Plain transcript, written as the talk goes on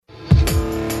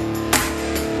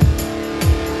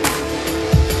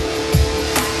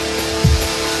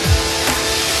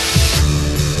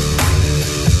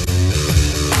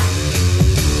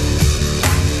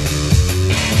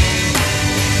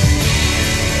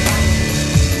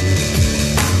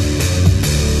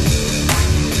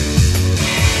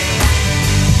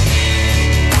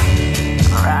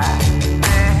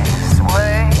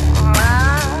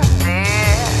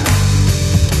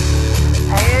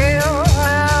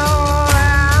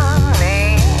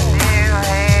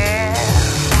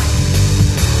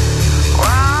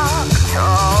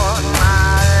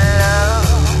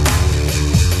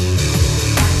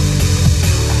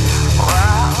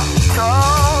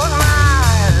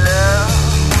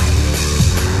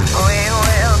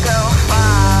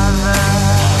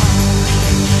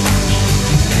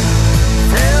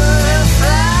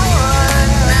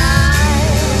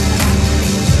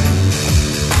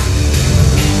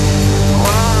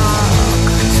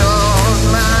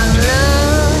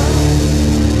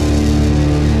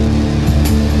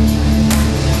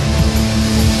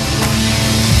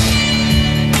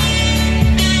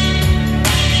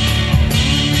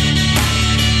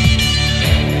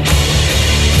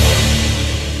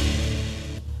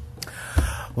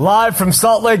Live from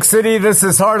Salt Lake City, this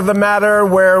is Heart of the Matter,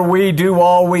 where we do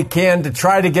all we can to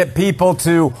try to get people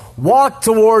to walk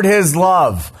toward His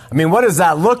love. I mean, what does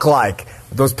that look like?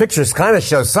 Those pictures kind of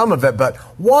show some of it, but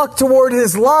walk toward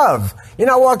His love. You're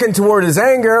not walking toward His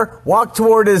anger. Walk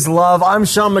toward His love. I'm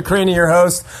Shawn, your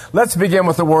host. Let's begin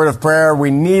with a word of prayer.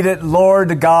 We need it.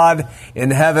 Lord God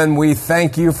in heaven, we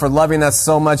thank You for loving us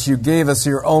so much. You gave us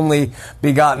Your only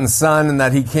begotten Son, and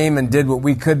that He came and did what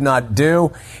we could not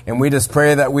do. And we just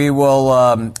pray that we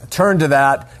will turn to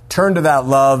that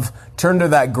love, turn to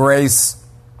that grace,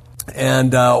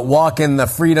 and walk in the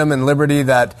freedom and liberty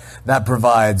that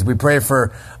provides. We pray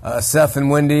for Seth and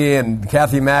Wendy and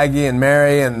Kathy, Maggie and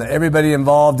Mary and everybody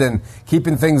involved in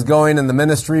keeping things going in the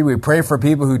ministry. We pray for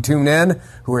people who tune in,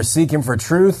 who are seeking for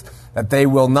truth, that they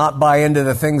will not buy into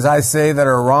the things I say that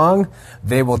are wrong.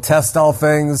 They will test all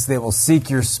things. They will seek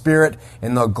Your Spirit,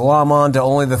 and they'll glom on to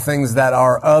only the things that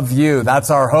are of You. That's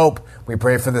our hope. We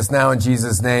pray for this now in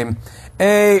Jesus' name.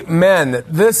 Amen.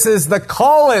 This is the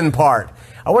call-in part.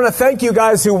 I want to thank you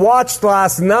guys who watched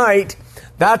last night.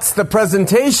 That's the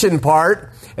presentation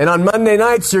part. And on Monday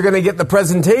nights, you're going to get the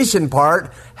presentation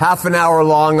part, half an hour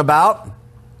long about.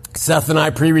 Seth and I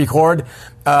pre-record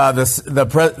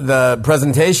the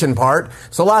presentation part.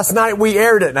 So last night we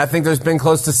aired it, and I think there's been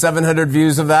close to 700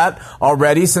 views of that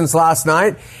already since last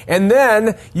night. And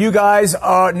then you guys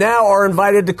now are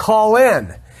invited to call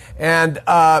in and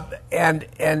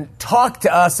talk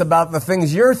to us about the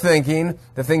things you're thinking,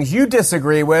 the things you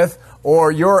disagree with,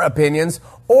 or your opinions.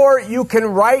 Or you can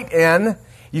write in.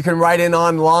 You can write in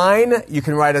online. You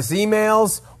can write us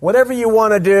emails. Whatever you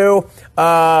want to do.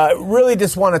 Really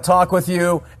just want to talk with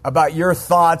you about your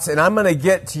thoughts. And I'm going to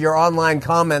get to your online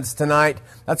comments tonight.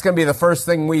 That's going to be the first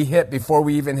thing we hit before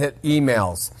we even hit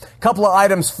emails. A couple of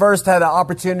items first. Had an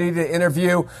opportunity to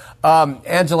interview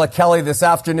Angela Kelly this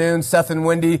afternoon. Seth and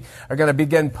Wendy are going to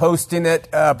begin posting it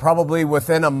probably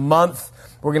within a month.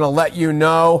 We're going to let you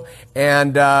know.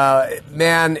 And,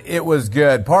 man, it was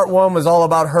good. Part one was all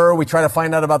about her. We try to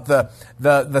find out about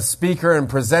the speaker and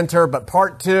presenter. But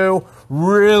part two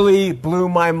really blew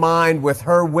my mind with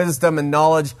her wisdom and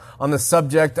knowledge on the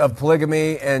subject of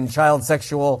polygamy and child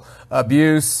sexual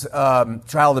abuse,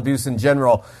 child abuse in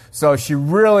general. So she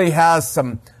really has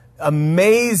some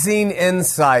amazing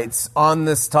insights on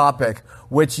this topic,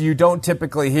 which you don't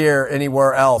typically hear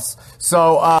anywhere else.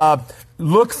 So,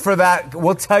 look for that.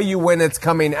 We'll tell you when it's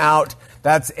coming out.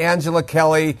 That's Angela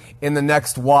Kelly in the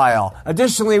next while.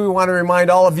 Additionally, we want to remind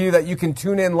all of you that you can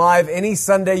tune in live any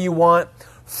Sunday you want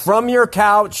from your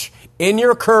couch, in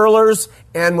your curlers,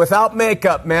 and without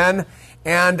makeup, man.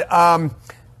 And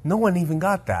no one even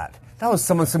got that. That was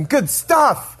some good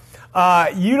stuff.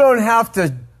 You don't have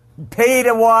to pay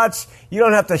to watch. You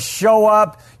don't have to show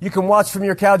up. You can watch from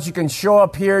your couch. You can show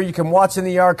up here. You can watch in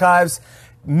the archives.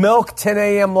 Milk 10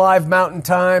 a.m. live Mountain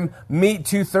Time, Meet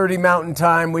 2:30 Mountain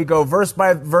Time. We go verse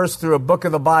by verse through a book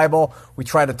of the Bible. We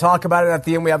try to talk about it at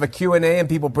the end. We have a Q&A and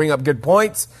people bring up good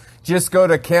points. Just go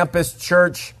to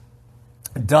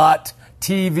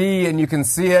campuschurch.tv and you can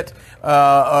see it,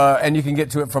 and you can get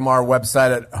to it from our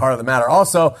website at Heart of the Matter.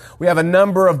 Also, we have a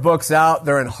number of books out.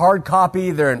 They're in hard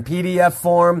copy. They're in PDF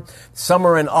form. Some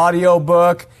are in audio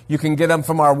book. You can get them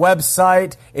from our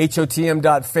website,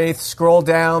 hotm.faith. Scroll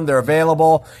down. They're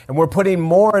available. And we're putting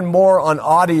more and more on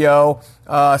audio.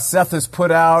 Seth has put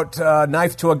out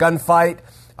Knife to a Gunfight.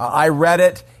 I read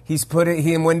it.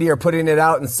 He and Wendy are putting it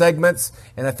out in segments,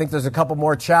 and I think there's a couple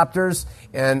more chapters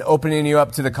and opening you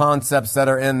up to the concepts that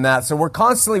are in that. So we're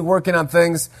constantly working on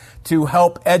things to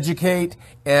help educate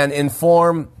and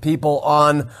inform people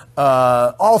on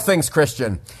all things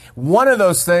Christian. One of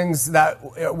those things that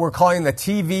we're calling the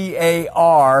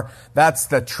TVAR, that's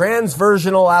the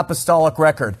Transversional Apostolic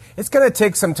Record. It's going to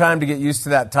take some time to get used to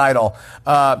that title.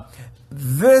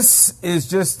 This is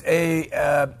just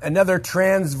another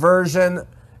translation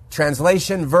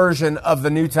version of the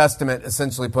New Testament,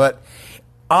 essentially put.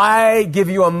 I give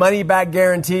you a money-back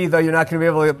guarantee, though you're not going to be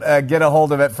able to get a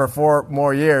hold of it for 4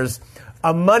 more years.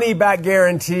 A money-back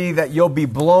guarantee that you'll be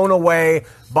blown away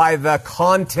by the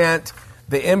content,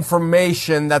 the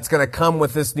information that's going to come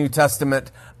with this New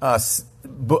Testament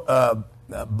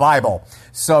Bible.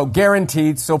 So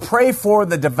guaranteed. So pray for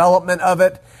the development of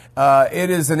it. It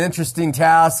is an interesting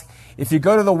task. If you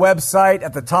go to the website,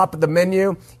 at the top of the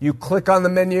menu, you click on the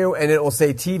menu and it will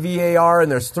say TVAR, and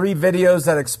there's 3 videos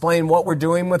that explain what we're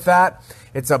doing with that.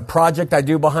 It's a project I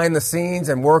do behind the scenes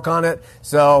and work on it.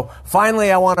 So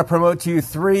finally, I want to promote to you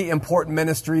 3 important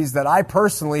ministries that I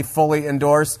personally fully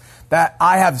endorse, that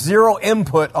I have 0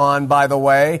 input on, by the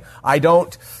way. I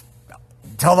don't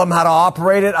tell them how to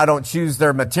operate it. I don't choose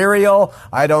their material.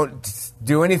 I don't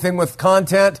do anything with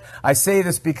content. I say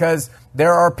this because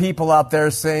there are people out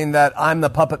there saying that I'm the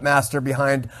puppet master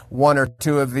behind one or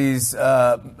two of these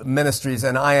ministries,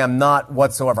 and I am not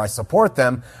whatsoever. I support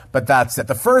them, but that's it.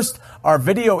 The first are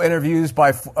video interviews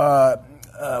by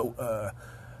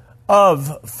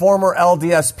of former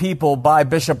LDS people by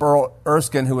Bishop Earl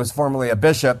Erskine, who was formerly a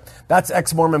bishop. That's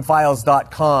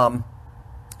xmormonfiles.com.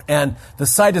 And the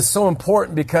site is so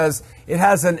important because it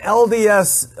has a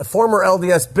former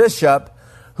LDS bishop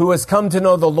who has come to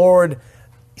know the Lord,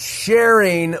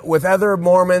 sharing with other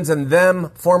Mormons and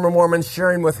them, former Mormons,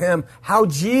 sharing with him how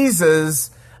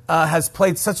Jesus has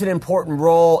played such an important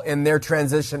role in their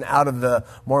transition out of the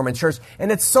Mormon church. And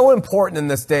it's so important in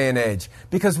this day and age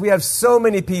because we have so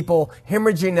many people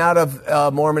hemorrhaging out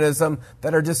of Mormonism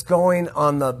that are just going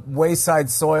on the wayside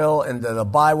soil and the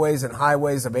byways and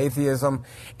highways of atheism.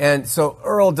 And so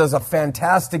Earl does a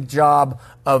fantastic job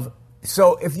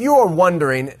so if you are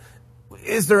wondering,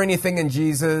 is there anything in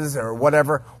Jesus or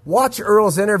whatever, watch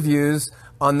Earl's interviews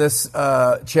on this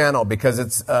channel because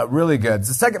it's really good.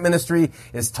 The second ministry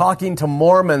is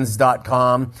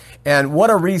talkingtomormons.com, and what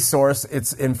a resource.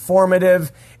 It's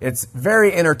informative, it's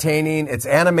very entertaining, it's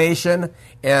animation,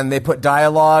 and they put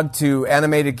dialogue to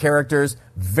animated characters,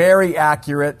 very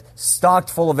accurate, stocked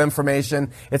full of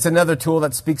information. It's another tool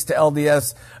that speaks to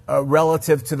LDS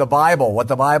relative to the Bible, what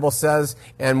the Bible says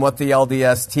and what the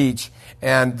LDS teach,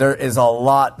 and there is a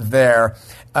lot there.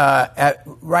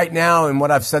 Right now, and what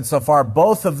I've said so far,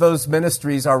 both of those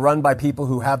ministries are run by people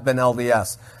who have been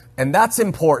LDS. And that's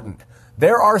important.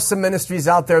 There are some ministries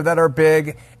out there that are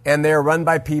big, and they're run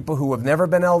by people who have never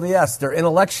been LDS. They're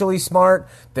intellectually smart.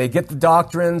 They get the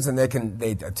doctrines, and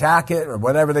they attack it or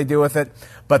whatever they do with it,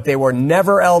 but they were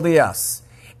never LDS.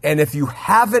 And if you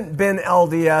haven't been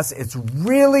LDS, it's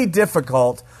really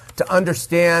difficult to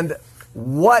understand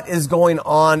what is going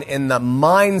on in the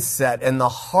mindset and the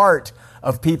heart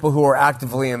of people who are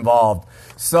actively involved.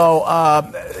 So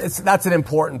that's an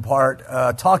important part.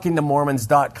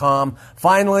 Talkingtomormons.com.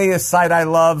 Finally, a site I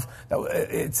love.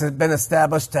 It's been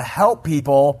established to help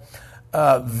people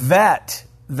vet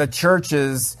the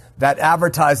churches that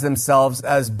advertise themselves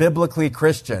as biblically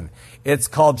Christian. It's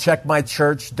called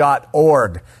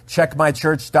checkmychurch.org.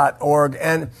 Checkmychurch.org.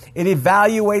 And it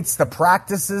evaluates the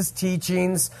practices,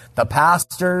 teachings, the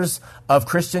pastors of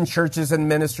Christian churches and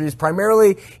ministries,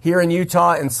 primarily here in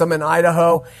Utah and some in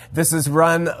Idaho. This is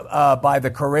run by the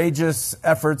courageous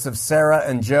efforts of Sarah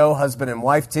and Joe, husband and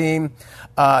wife team.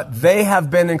 They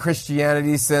have been in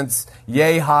Christianity since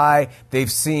yay high.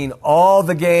 They've seen all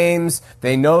the games.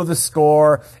 They know the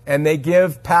score. And they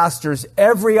give pastors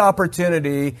every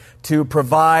opportunity to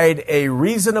provide a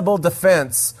reasonable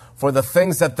defense for the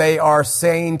things that they are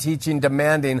saying, teaching,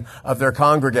 demanding of their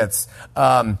congregates.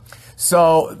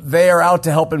 So they are out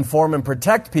to help inform and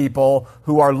protect people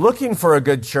who are looking for a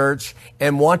good church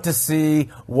and want to see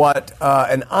what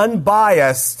an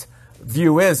unbiased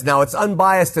view is. Now, it's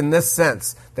unbiased in this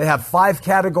sense. They have 5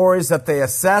 categories that they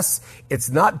assess. It's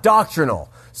not doctrinal.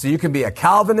 So you can be a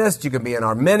Calvinist, you can be an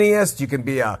Arminianist, you can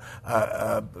be a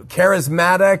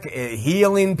charismatic,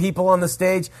 healing people on the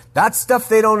stage. That's stuff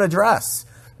they don't address.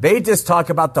 They just talk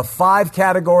about the 5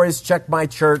 categories,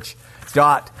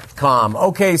 checkmychurch.com.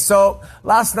 Okay, so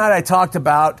last night I talked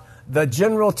about the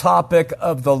general topic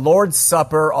of the Lord's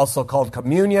Supper, also called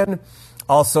communion,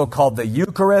 also called the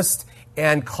Eucharist,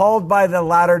 and called by the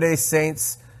Latter-day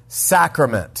Saints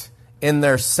sacrament, in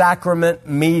their sacrament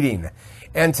meeting.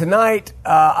 And tonight,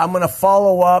 I'm going to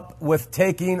follow up with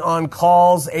taking on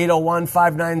calls,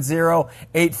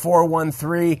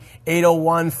 801-590-8413,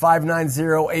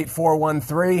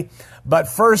 801-590-8413. But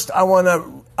first, I want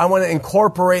to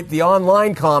incorporate the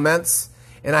online comments,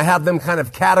 and I have them kind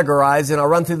of categorized, and I'll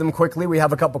run through them quickly. We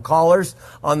have a couple callers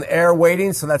on the air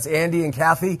waiting, so that's Andy and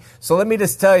Kathy. So let me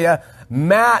just tell you,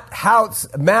 Matt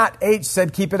H.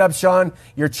 said, keep it up, Shawn.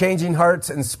 You're changing hearts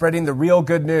and spreading the real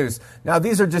good news. Now,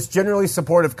 these are just generally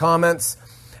supportive comments.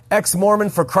 Ex-Mormon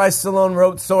for Christ Alone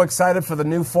wrote, so excited for the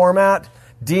new format.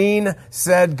 Dean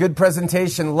said, good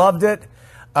presentation, loved it.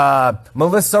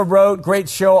 Melissa wrote, great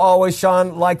show always,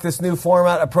 Shawn. Like this new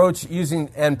format approach, using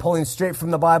and pulling straight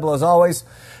from the Bible as always.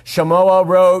 Shamoa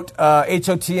wrote,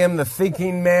 HOTM, the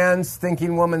thinking man's,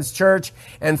 thinking woman's church.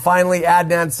 And finally,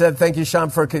 Adnan said, thank you, Shawn,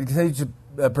 for continued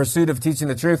pursuit of teaching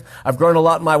the truth. I've grown a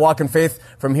lot in my walk in faith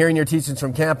from hearing your teachings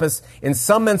from campus. In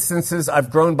some instances,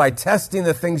 I've grown by testing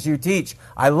the things you teach.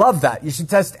 I love that. You should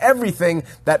test everything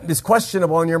that is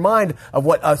questionable in your mind of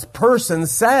what a person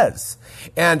says.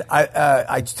 And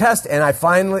I test, and I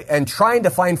finally, and trying to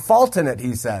find fault in it,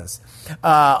 he says.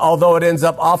 Although it ends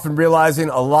up often realizing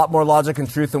a lot more logic and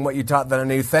truth in what you taught than I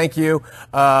knew. Thank you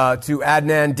to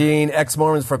Adnan Dean,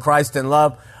 ex-Mormons for Christ and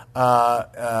Love,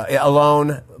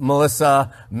 Alone,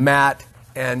 Melissa, Matt,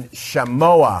 and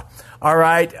Shamoa. All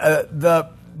right,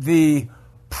 the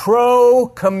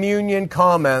pro-communion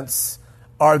comments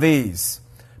are these.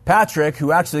 Patrick,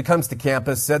 who actually comes to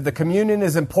campus, said, the communion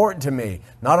is important to me,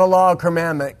 not a law or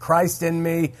commandment. Christ in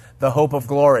me, the hope of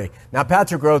glory. Now,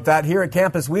 Patrick wrote that. Here at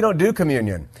campus, we don't do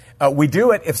communion. We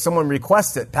do it if someone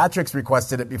requests it. Patrick's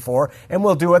requested it before, and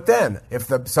we'll do it then.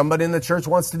 If somebody in the church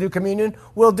wants to do communion,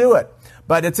 we'll do it.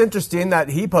 But it's interesting that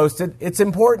he posted, it's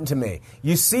important to me.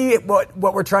 You see what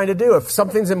we're trying to do. If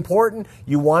something's important,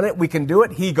 you want it, we can do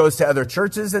it. He goes to other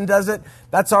churches and does it.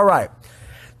 That's all right.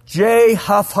 J.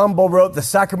 Huff Humble wrote, the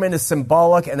sacrament is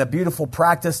symbolic and a beautiful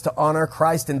practice to honor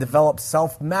Christ and develop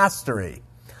self-mastery.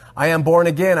 I am born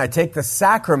again. I take the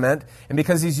sacrament, and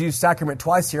because he's used sacrament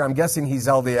twice here, I'm guessing he's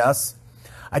LDS.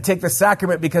 I take the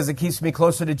sacrament because it keeps me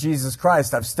closer to Jesus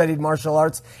Christ. I've studied martial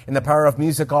arts and the power of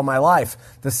music all my life.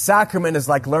 The sacrament is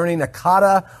like learning a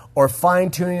kata or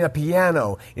fine-tuning a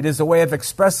piano. It is a way of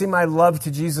expressing my love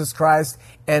to Jesus Christ,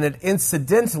 and it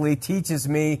incidentally teaches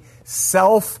me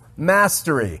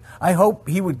self-mastery. I hope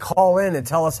he would call in and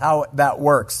tell us how that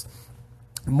works.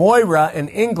 Moira in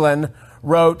England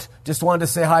wrote, just wanted to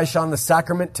say hi, Shawn. The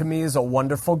sacrament to me is a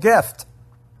wonderful gift.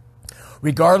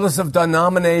 Regardless of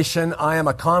denomination, I am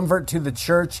a convert to the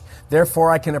church. Therefore,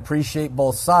 I can appreciate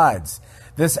both sides.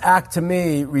 This act to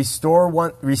me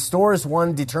restores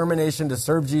one determination to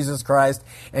serve Jesus Christ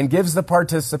and gives the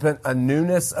participant a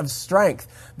newness of strength.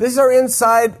 These are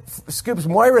inside scoops.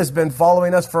 Moira's been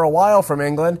following us for a while from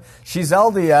England. She's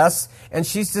LDS, and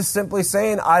she's just simply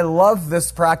saying, I love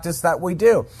this practice that we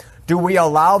do. Do we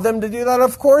allow them to do that?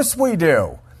 Of course we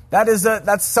do.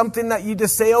 That's something that you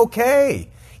just say, okay.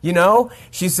 You know,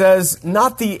 she says,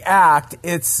 not the act,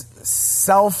 it's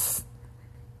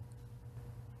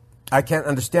I can't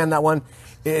understand that one.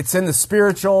 It's in the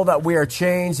spiritual that we are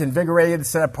changed, invigorated,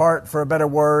 set apart, for a better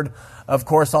word. Of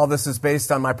course, all this is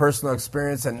based on my personal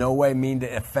experience and no way mean to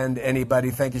offend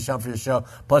anybody. Thank you, Shawn, for your show.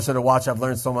 Pleasure to watch. I've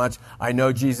learned so much. I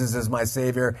know Jesus is my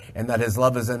Savior and that his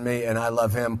love is in me, and I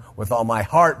love him with all my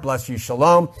heart. Bless you.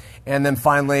 Shalom. And then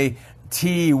finally,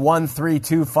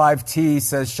 T1325T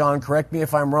says, Shawn, correct me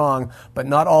if I'm wrong, but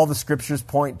all the scriptures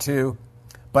point to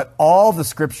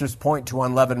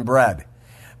unleavened bread.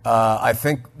 I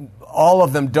think all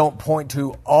of them don't point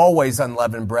to always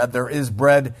unleavened bread. There is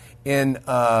bread in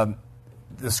the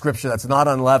scripture that's not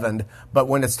unleavened, but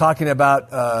when it's talking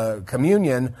about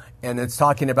communion and it's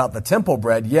talking about the temple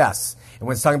bread, yes. And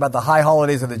when it's talking about the high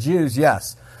holidays of the Jews,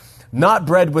 yes. Not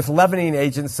bread with leavening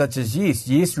agents such as yeast.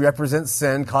 Yeast represents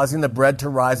sin, causing the bread to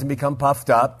rise and become puffed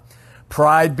up.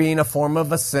 Pride being a form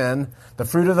of a sin. The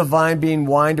fruit of the vine being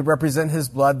wine to represent his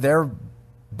blood,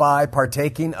 thereby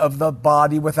partaking of the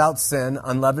body without sin,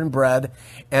 unleavened bread,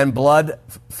 and blood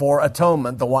for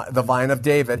atonement, the vine of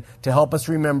David, to help us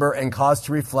remember and cause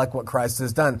to reflect what Christ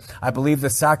has done. I believe the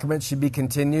sacrament should be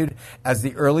continued as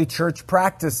the early church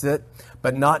practiced it,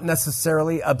 but not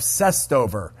necessarily obsessed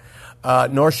over.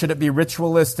 Nor should it be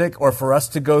ritualistic or for us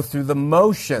to go through the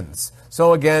motions.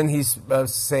 So again, he's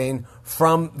saying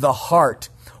from the heart.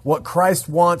 What Christ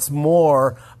wants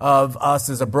more of us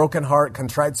is a broken heart,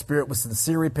 contrite spirit with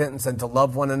sincere repentance, and to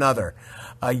love one another.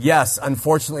 Yes,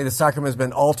 unfortunately, the sacrament has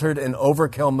been altered in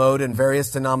overkill mode in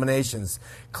various denominations.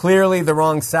 Clearly, the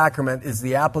wrong sacrament is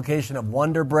the application of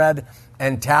Wonder Bread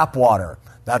and tap water.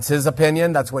 That's his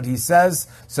opinion. That's what he says.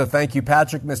 So thank you,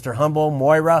 Patrick, Mr. Humble,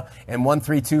 Moira, and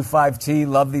 1325T.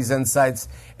 Love these insights.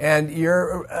 And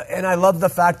I love the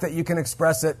fact that you can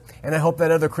express it, and I hope that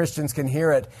other Christians can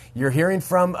hear it. You're hearing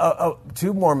from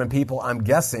two Mormon people, I'm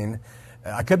guessing.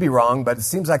 I could be wrong, but it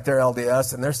seems like they're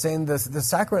LDS, and they're saying the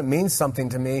sacrament means something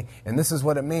to me, and this is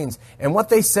what it means. And what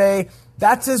they say,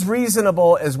 that's as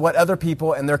reasonable as what other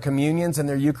people and their communions and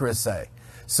their Eucharist say.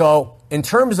 So in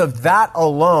terms of that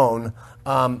alone,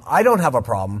 I don't have a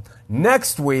problem.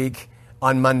 Next week,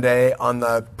 on Monday, on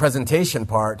the presentation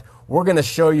part, we're going to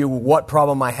show you what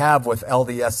problem I have with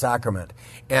LDS sacrament.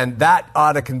 And that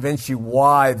ought to convince you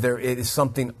why there is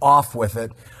something off with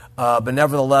it. But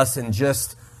nevertheless, in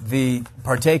just the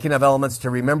partaking of elements to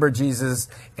remember Jesus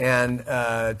and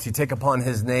to take upon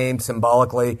his name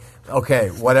symbolically, okay,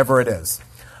 whatever it is.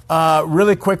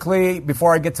 Really quickly,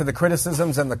 before I get to the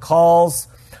criticisms and the calls,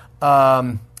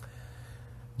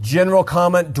 general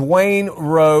comment, Dwayne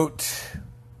wrote,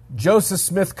 Joseph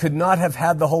Smith could not have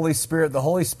had the Holy Spirit. The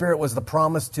Holy Spirit was the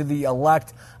promise to the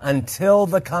elect until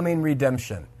the coming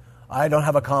redemption. I don't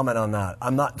have a comment on that.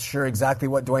 I'm not sure exactly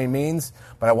what Dwayne means,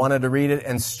 but I wanted to read it.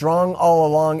 And Strong All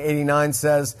Along 89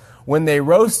 says, when they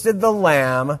roasted the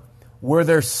lamb, were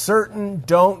there certain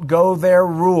don't go there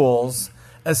rules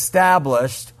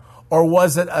established, or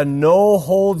was it a no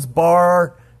holds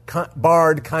barred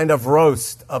kind of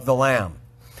roast of the lamb?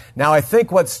 Now, I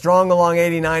think what Strong Along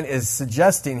 89 is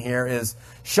suggesting here is,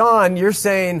 Shawn, you're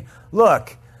saying,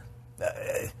 look,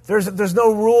 there's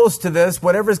no rules to this.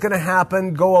 Whatever's going to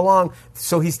happen, go along.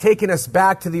 So he's taking us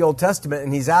back to the Old Testament,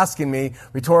 and he's asking me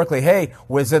rhetorically, hey,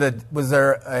 was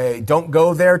there a don't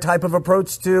go there type of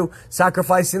approach to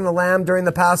sacrificing the lamb during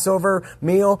the Passover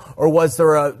meal, or was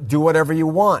there a do whatever you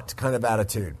want kind of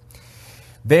attitude?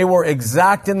 They were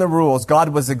exact in the rules. God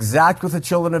was exact with the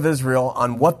children of Israel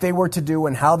on what they were to do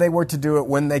and how they were to do it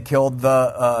when they killed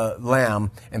the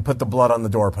lamb and put the blood on the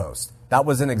doorpost. That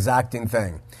was an exacting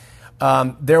thing.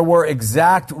 There were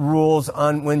exact rules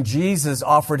on when Jesus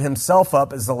offered himself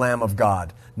up as the Lamb of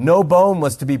God. No bone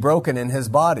was to be broken in his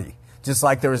body, just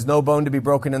like there was no bone to be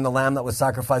broken in the lamb that was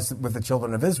sacrificed with the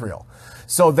children of Israel.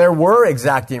 So there were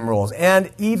exacting rules.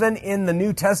 And even in the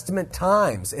New Testament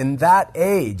times, in that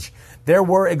age, there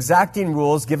were exacting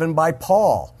rules given by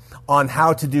Paul on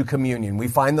how to do communion. We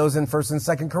find those in 1st and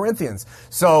 2nd Corinthians.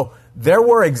 So there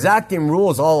were exacting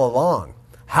rules all along.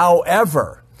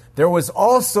 However, there was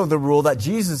also the rule that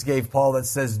Jesus gave Paul that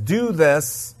says, do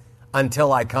this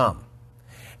until I come.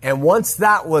 And once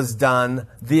that was done,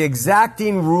 the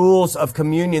exacting rules of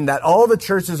communion that all the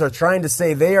churches are trying to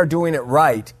say they are doing it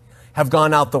right have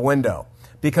gone out the window,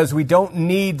 because we don't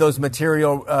need those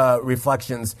material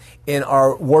reflections in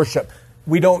our worship.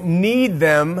 We don't need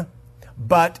them,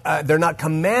 but they're not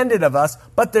commanded of us.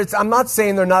 But I'm not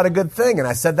saying they're not a good thing, and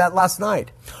I said that last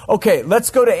night. Okay, let's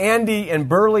go to Andy in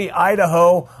Burley,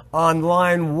 Idaho, on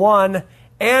line 1.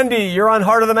 Andy, you're on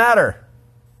Heart of the Matter.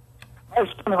 Hi,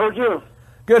 Shawn. How are you?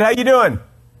 Good. How you doing?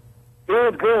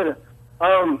 Good.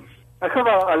 I have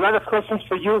a lot of questions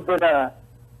for you, but I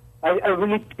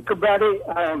really think about it.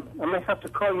 I might have to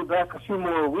call you back a few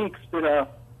more weeks, but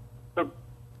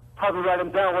probably write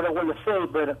them down what I want to say.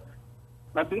 But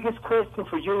my biggest question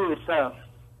for you is,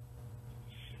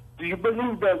 do you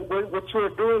believe that what you're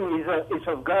doing is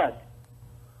of God?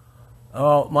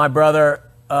 Oh, my brother,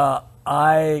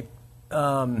 I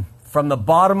from the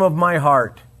bottom of my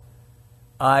heart,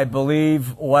 I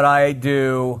believe what I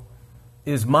do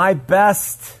is my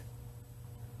best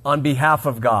on behalf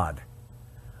of God.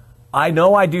 I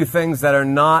know I do things that are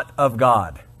not of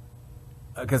God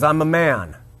because I'm a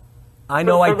man. I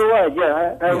know I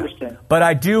understand. But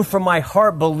I do from my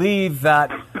heart believe that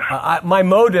my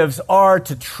motives are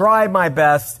to try my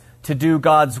best to do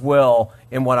God's will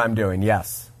in what I'm doing.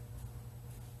 Yes.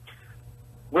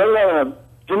 Well,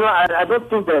 I don't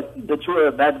think that you're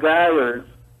a bad guy or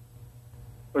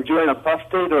you're an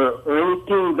apostate or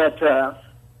anything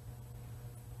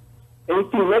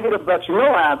anything negative about you.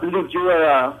 No, I believe you're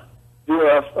a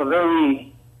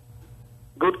very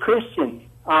good Christian.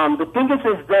 The thing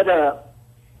is that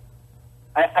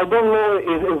I don't know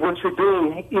if what you're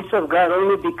doing is of God,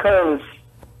 only because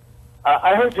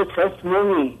I heard your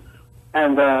testimony,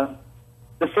 and the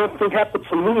same thing happened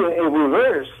to me in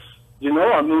reverse.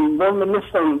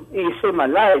 Mormonism, it saved my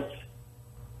life.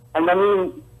 And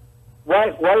why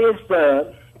is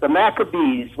the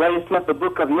Maccabees? Why is not the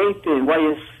Book of Nathan?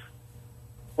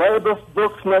 Why are those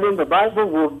books not in the Bible?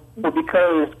 Well,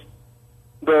 because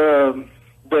the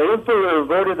emperor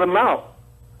voted them out.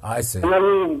 I see.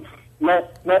 And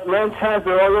man's hands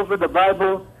are all over the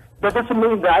Bible. That doesn't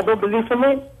mean that I don't believe in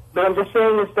it, but I'm just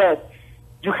saying is that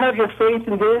you have your faith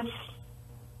in this,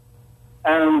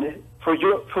 and for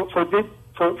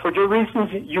your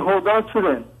reasons you hold on to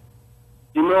them,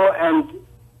 and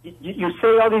you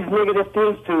say all these negative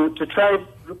things to try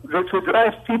to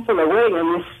drive people away,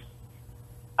 and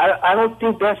I don't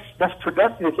think that's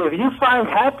productive. If you find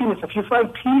happiness, if you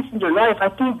find peace in your life, I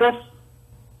think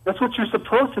that's what you're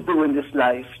supposed to do in this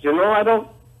life. I don't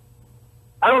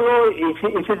know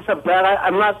if it's a bad.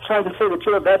 I'm not trying to say that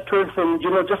you're a bad person.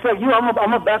 Just like you,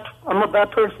 I'm a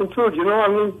bad person too.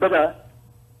 But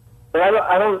I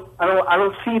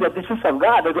don't see that this is of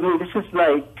God. This is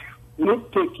like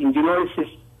nitpicking. It's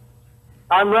just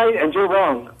I'm right and you're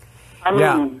wrong.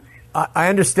 I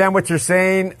understand what you're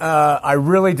saying. I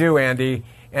really do, Andy.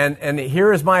 And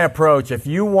here is my approach. If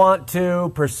you want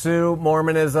to pursue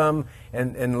Mormonism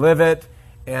and live it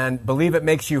and believe it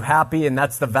makes you happy and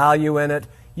that's the value in it,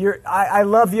 I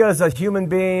love you as a human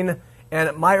being.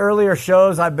 And my earlier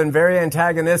shows, I've been very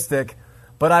antagonistic.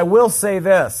 But I will say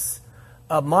this.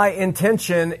 My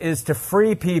intention is to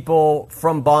free people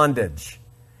from bondage.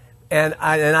 And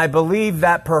I believe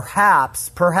that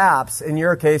perhaps, in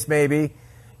your case maybe,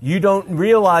 you don't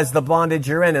realize the bondage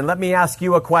you're in. And let me ask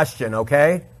you a question,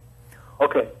 okay?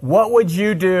 Okay. What would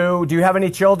you do? Do you have any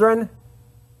children?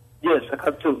 Yes, I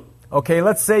have two. Okay,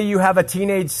 let's say you have a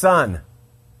teenage son.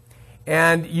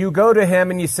 And you go to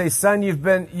him and you say, son,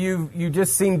 you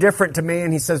just seem different to me.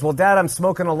 And he says, well, Dad, I'm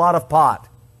smoking a lot of pot.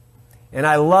 And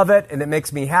I love it, and it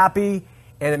makes me happy,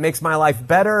 and it makes my life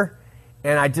better,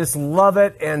 and I just love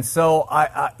it. And so,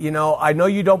 I know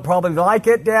you don't probably like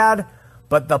it, Dad,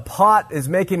 but the pot is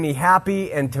making me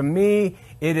happy, and to me,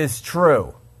 it is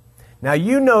true. Now,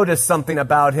 you notice something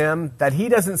about him that he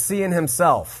doesn't see in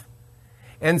himself.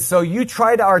 And so you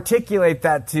try to articulate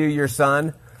that to your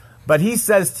son, but he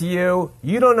says to you,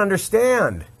 you don't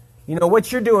understand. You know,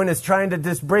 what you're doing is trying to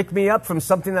just break me up from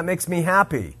something that makes me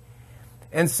happy.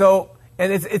 And so,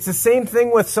 and it's the same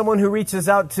thing with someone who reaches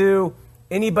out to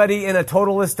anybody in a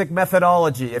totalistic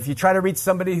methodology. If you try to reach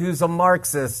somebody who's a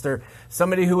Marxist or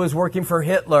somebody who is working for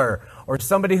Hitler or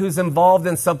somebody who's involved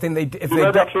in something, you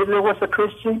know that Hitler was a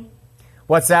Christian?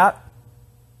 What's that?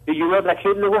 Do you know that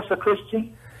Hitler was a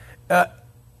Christian?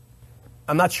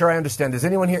 I'm not sure I understand. Does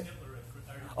anyone here?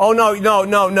 Oh, no,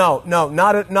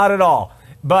 not at all.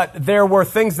 But there were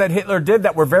things that Hitler did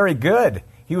that were very good.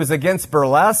 He was against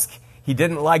burlesque. He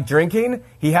didn't like drinking.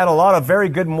 He had a lot of very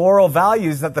good moral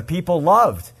values that the people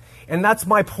loved. And that's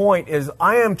my point, is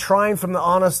I am trying from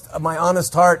my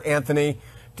honest heart, Andy,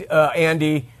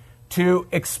 to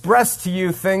express to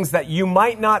you things that you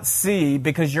might not see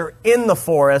because you're in the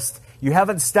forest. You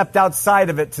haven't stepped outside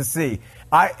of it to see.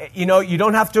 You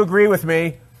don't have to agree with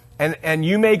me, and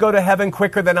you may go to heaven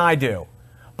quicker than I do.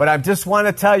 But I just want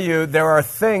to tell you there are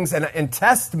things, and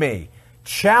test me,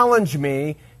 challenge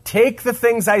me, take the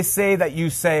things I say that you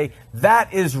say,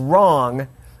 that is wrong,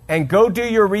 and go do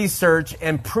your research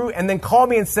and prove, and then call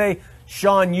me and say,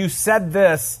 Shawn, you said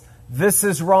this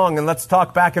is wrong, and let's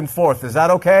talk back and forth. Is that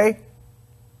okay?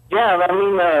 Yeah, I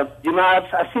mean,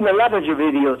 I've seen a lot of your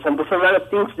videos, and there's a lot of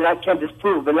things that I can't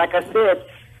disprove. But like I said,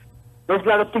 there's a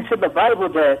lot of things in the Bible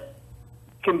that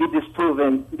can be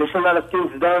disproven. There's a lot of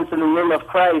things done in the name of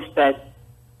Christ that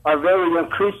are very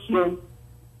unchristian.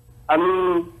 I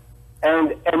mean,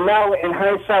 and now in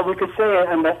hindsight we could say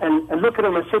and look at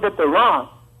them and say that they're wrong.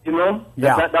 You know,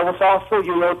 yeah. that was also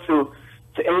to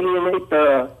alienate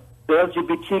the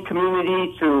LGBT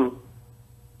community, to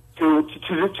do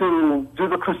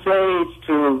the crusades,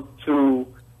 to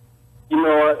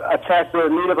attack the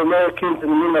Native Americans in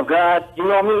the name of God. You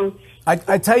know what I mean?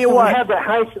 I tell you what. We have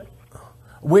that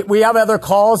we have other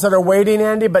calls that are waiting,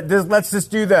 Andy, but let's just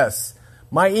do this.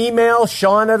 My email,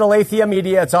 Shawn@Aletheia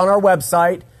Media, it's on our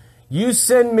website. You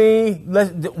send me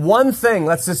one thing.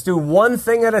 Let's just do one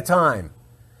thing at a time.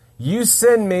 You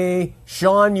send me,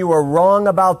 Shawn, you were wrong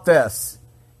about this.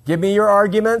 Give me your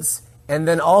arguments, and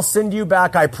then I'll send you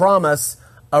back, I promise,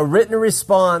 a written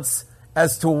response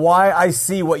as to why I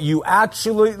see what you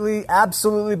absolutely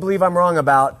believe I'm wrong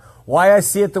about, why I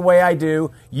see it the way I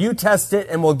do. You test it,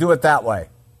 and we'll do it that way.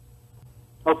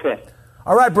 Okay.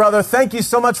 All right, brother. Thank you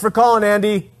so much for calling,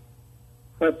 Andy.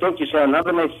 Well, thank you, Shawn. Have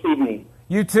a nice evening.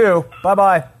 You too.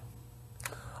 Bye-bye.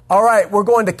 All right, we're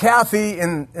going to Kathy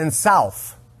in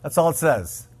South. That's all it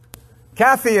says.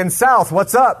 Kathy in South,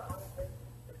 what's up?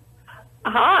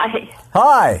 Hi.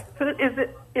 Hi. Is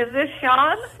this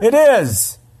Shawn? It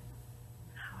is.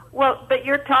 Well, but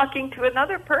you're talking to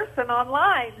another person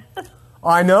online.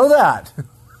 I know that.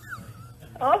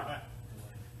 Oh,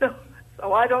 so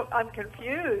I'm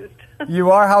confused. You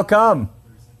are? How come?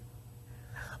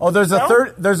 Oh, there's a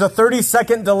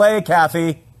 30-second delay,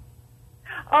 Kathy.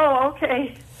 Oh,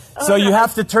 okay. So you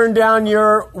have to turn down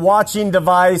your watching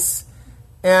device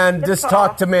and just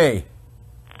talk to me.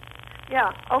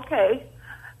 Yeah, okay.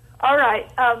 All right.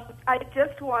 I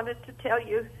just wanted to tell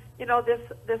you,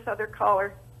 this other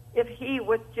caller, if he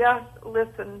would just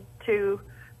listen to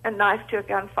A Knife to a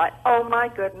Gunfight. Oh, my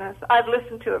goodness. I've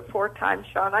listened to it 4 times,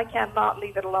 Shawn. I cannot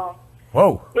leave it alone.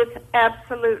 Whoa. It's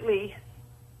absolutely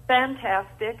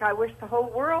fantastic. I wish the whole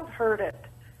world heard it.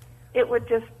 It would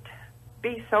just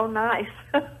be so nice.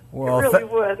 Well, it really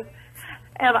would.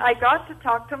 And I got to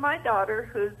talk to my daughter,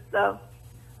 who's,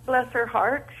 bless her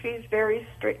heart, she's very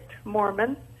strict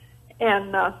Mormon,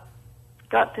 and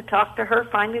got to talk to her.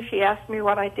 Finally, she asked me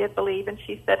what I did believe, and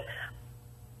she said,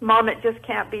 Mom, it just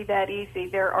can't be that easy.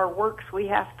 There are works we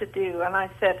have to do. And I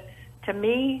said, to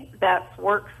me, that's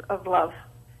works of love.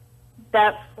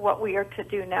 That's what we are to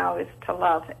do now, is to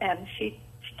love. And she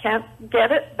can't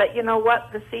get it, but you know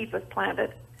what? The seed was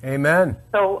planted. Amen.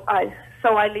 So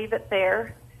I leave it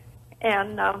there.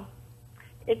 And I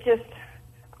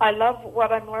love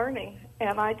what I'm learning.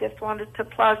 And I just wanted to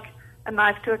plug a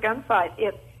knife to a gunfight.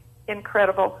 It's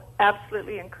incredible,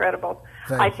 absolutely incredible.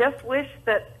 Thanks. I just wish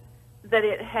that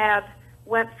it had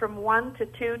went from 1 to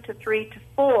 2 to 3 to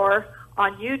 4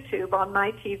 on YouTube on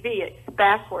my TV. It's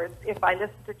backwards. If I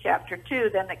listen to chapter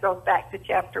 2, then it goes back to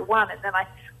chapter 1, and then I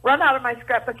run out of my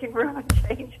scrapbooking room and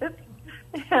change it.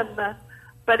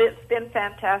 But it's been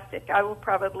fantastic. I will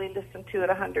probably listen to it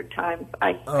 100 times.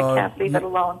 I can't leave it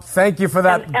alone. Thank you for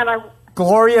that and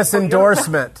glorious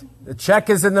endorsement. The check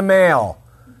is in the mail.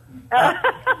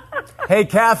 Hey,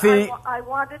 Kathy. I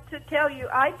wanted to tell you,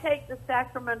 I take the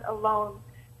sacrament alone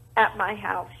at my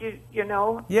house. You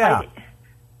know? Yeah.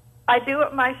 I do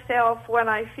it myself when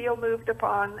I feel moved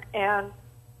upon, and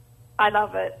I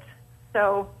love it.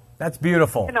 So that's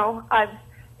beautiful. You know,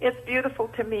 it's beautiful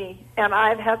to me, and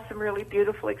I've had some really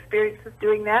beautiful experiences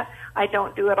doing that. I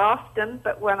don't do it often,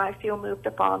 but when I feel moved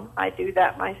upon, I do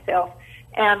that myself.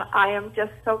 And I am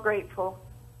just so grateful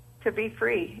to be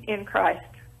free in Christ.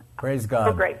 Praise God.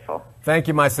 So grateful. Thank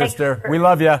you, my sister. We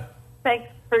love you.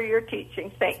 Thanks for your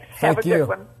teaching. Thanks. Thank Have a you. good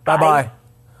one. Bye-bye.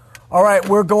 All right,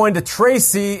 we're going to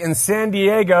Tracy in San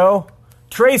Diego.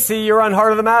 Tracy, you're on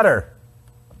Heart of the Matter.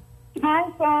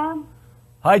 Hi, Shawn.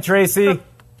 Hi, Tracy.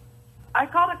 I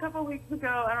called a couple weeks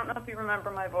ago. I don't know if you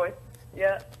remember my voice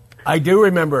yet. I do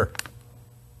remember.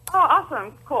 Oh,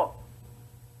 awesome. Cool.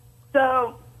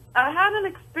 So I had an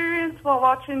experience while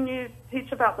watching you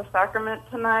teach about the sacrament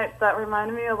tonight that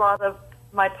reminded me a lot of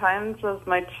my times as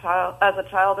a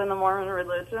child in the Mormon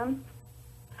religion.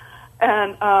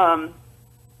 And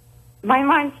my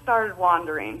mind started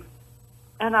wandering.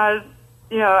 And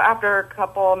after a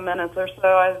couple of minutes or so,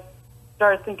 I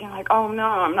started thinking like, oh no,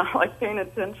 I'm not like paying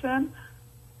attention.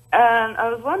 And I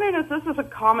was wondering if this is a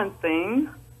common thing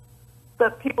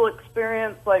that people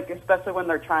experience, like especially when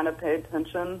they're trying to pay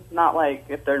attention, not like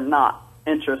if they're not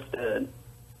interested.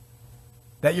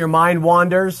 That your mind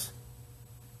wanders?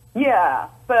 Yeah,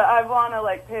 but I want to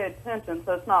like pay attention,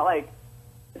 so it's not like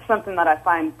it's something that I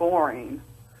find boring.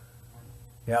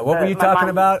 Yeah, what were you talking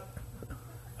about?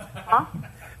 Huh?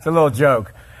 It's a little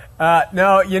joke.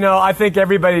 No, I think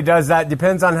everybody does that.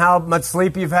 Depends on how much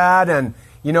sleep you've had, and,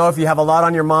 if you have a lot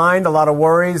on your mind, a lot of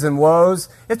worries and woes,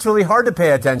 it's really hard to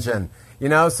pay attention,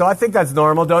 so I think that's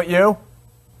normal, don't you?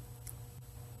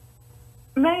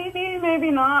 Maybe,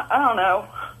 maybe not. I don't know.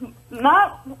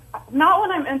 Not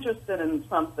when I'm interested in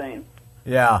something.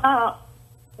 Yeah.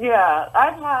 Yeah,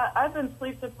 I've been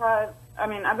sleep deprived. I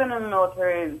mean, I've been in the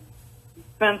military,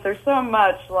 been through so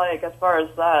much, like, as far as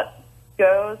that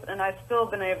goes, and I've still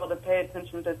been able to pay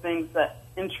attention to things that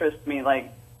interest me,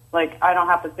 like I don't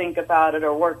have to think about it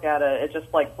or work at it. It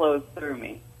just, like, flows through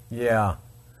me. Yeah.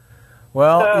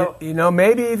 Well, so,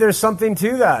 maybe there's something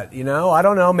to that, I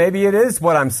don't know. Maybe it is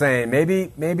what I'm saying.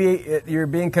 Maybe you're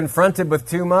being confronted with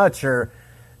too much, or,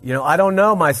 I don't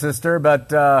know, my sister,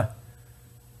 but...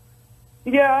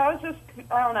 Yeah,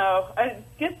 I don't know. It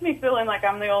gets me feeling like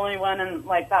I'm the only one, and,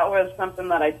 like, that was something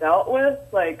that I dealt with.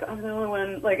 Like, I'm the only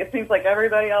one, like, it seems like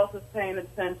everybody else is paying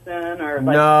attention, or,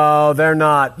 like... No, they're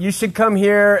not. You should come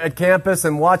here at campus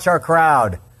and watch our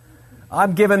crowd.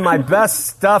 I'm giving my best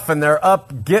stuff, and they're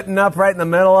getting up right in the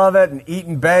middle of it, and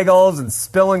eating bagels, and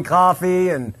spilling coffee,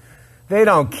 and they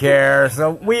don't care,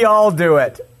 so we all do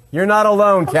it. You're not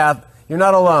alone, Kath. You're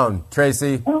not alone,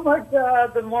 Tracy. Oh, my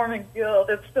God, the Mormon guilt.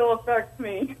 It still affects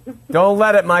me. Don't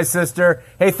let it, my sister.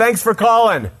 Hey, thanks for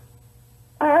calling.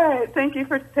 All right. Thank you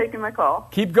for taking my call.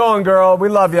 Keep going, girl. We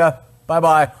love you.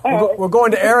 Bye-bye. Right. We're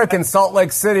going to Eric in Salt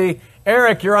Lake City.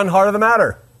 Eric, you're on Heart of the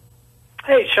Matter.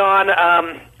 Hey, Shawn.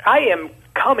 I am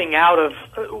coming out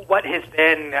of what has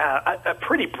been a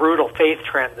pretty brutal faith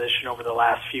transition over the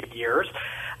last few years.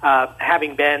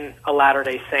 Having been a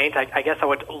Latter-day Saint, I guess I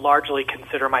would largely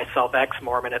consider myself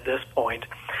ex-Mormon at this point.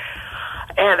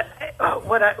 And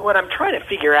what I'm trying to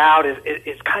figure out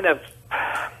is kind of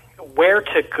where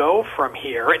to go from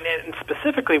here. And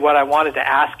specifically what I wanted to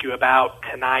ask you about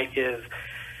tonight is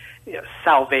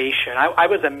salvation. I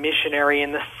was a missionary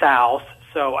in the South,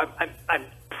 so I'm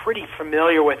pretty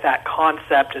familiar with that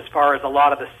concept as far as a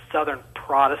lot of the Southern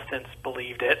Protestants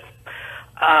believed it.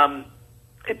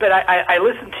 But I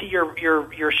listened to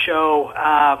your show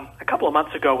a couple of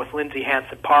months ago with Lindsay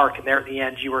Hansen Park, and there at the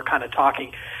end you were kind of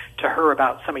talking to her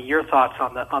about some of your thoughts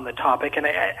on the topic, and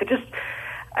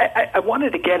I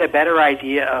wanted to get a better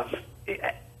idea of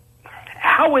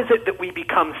how is it that we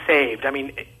become saved. I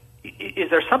mean,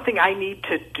 is there something I need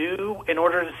to do in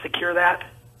order to secure that?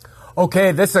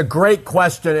 Okay, this is a great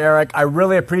question, Eric. I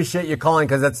really appreciate you calling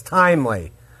because it's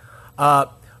timely.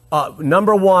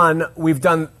 Number one, we've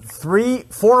done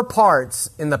 4 parts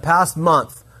in the past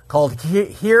month called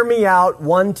Hear Me Out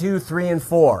 1, 2, 3, and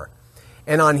 4.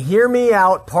 And on Hear Me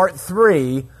Out, Part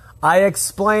 3, I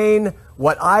explain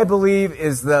what I believe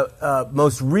is the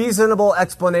most reasonable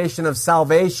explanation of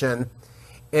salvation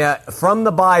from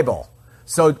the Bible.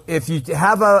 So if you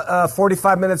have a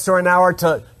 45 minutes or an hour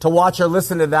to watch or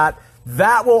listen to that,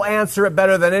 that will answer it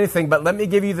better than anything. But let me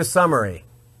give you the summary.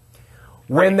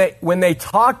 When they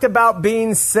talked about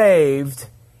being saved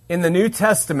in the New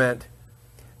Testament,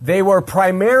 they were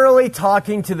primarily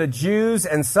talking to the Jews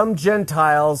and some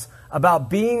Gentiles about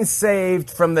being saved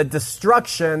from the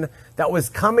destruction that was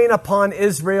coming upon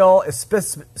Israel,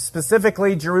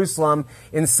 specifically Jerusalem,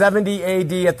 in 70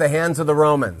 AD at the hands of the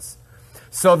Romans.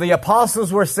 So the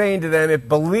apostles were saying to them,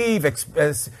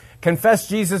 confess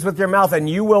Jesus with your mouth and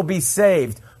you will be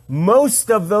saved. Most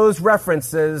of those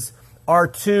references are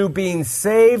to being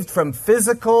saved from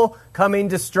physical coming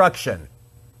destruction.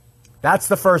 That's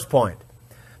the first point.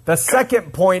 The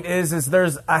second point is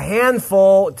there's a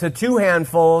handful to two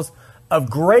handfuls of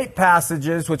great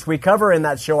passages, which we cover in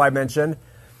that show I mentioned,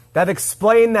 that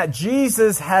explain that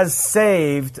Jesus has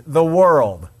saved the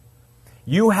world.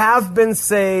 You have been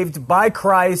saved by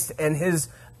Christ and his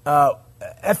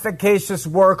efficacious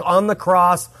work on the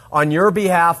cross on your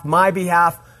behalf, my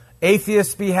behalf,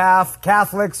 atheists' behalf,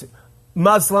 Catholics,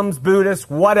 Muslims, Buddhists,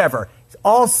 whatever. It's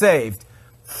all saved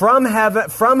from heaven,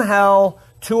 from hell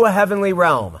to a heavenly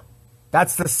realm.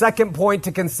 That's the second point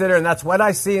to consider, and that's what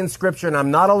I see in Scripture, and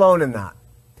I'm not alone in that.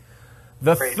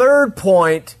 The third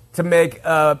point to make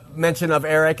mention of,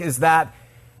 Eric, is that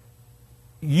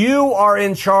you are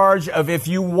in charge of if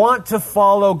you want to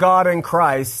follow God and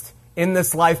Christ in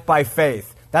this life by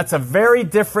faith. That's a very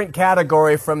different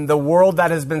category from the world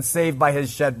that has been saved by his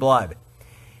shed blood.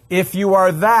 If you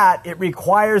are that, it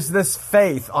requires this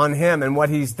faith on him and what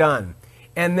he's done.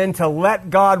 And then to let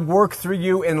God work through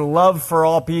you in love for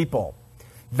all people.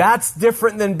 That's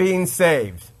different than being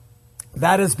saved.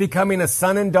 That is becoming a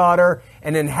son and daughter,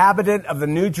 an inhabitant of the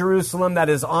New Jerusalem that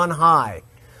is on high.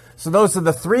 So those are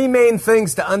the three main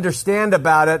things to understand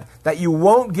about it that you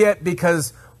won't get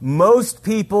because most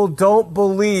people don't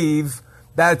believe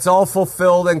that it's all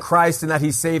fulfilled in Christ and that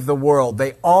he saved the world.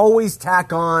 They always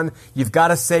tack on, you've got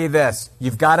to say this,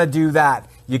 you've got to do that,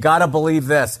 you got to believe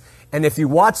this. And if you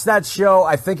watch that show,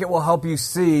 I think it will help you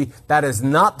see that is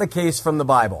not the case from the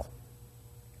Bible.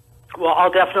 Well,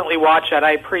 I'll definitely watch that.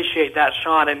 I appreciate that,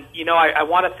 Shawn. And, I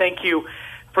want to thank you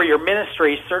for your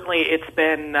ministry. Certainly it's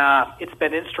been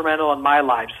instrumental in my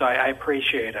life, so I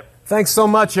appreciate it. Thanks so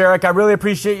much, Eric. I really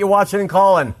appreciate you watching and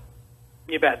calling.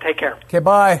 You bet. Take care. Okay,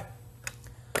 bye.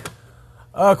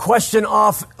 Question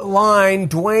offline.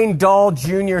 Dwayne Dahl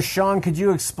Jr. Shawn, could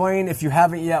you explain, if you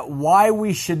haven't yet, why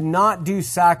we should not do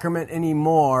sacrament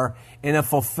anymore in a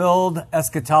fulfilled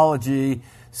eschatology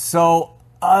so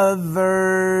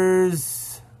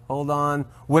others,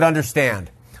 would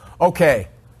understand? Okay.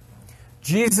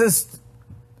 Jesus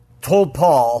told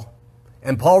Paul,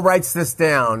 and Paul writes this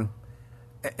down,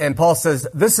 and Paul says,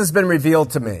 this has been revealed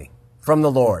to me from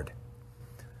the Lord.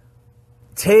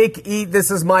 Take, eat, this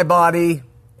is my body.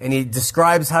 And he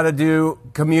describes how to do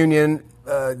communion,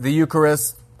 the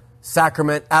Eucharist,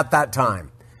 sacrament at that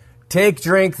time. Take,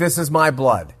 drink, this is my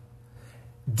blood.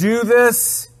 Do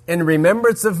this in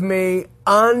remembrance of me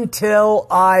until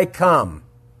I come.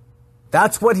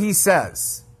 That's what he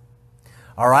says.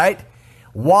 All right?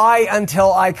 Why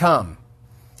until I come?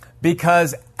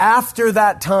 Because after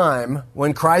that time,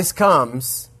 when Christ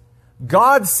comes,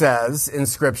 God says in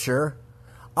Scripture,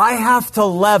 I have to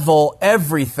level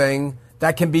everything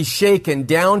that can be shaken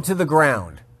down to the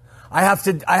ground. I have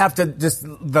to just,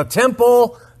 the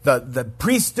temple, the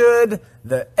priesthood,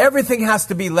 everything has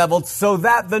to be leveled so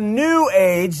that the new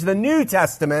age, the New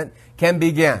Testament, can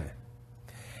begin.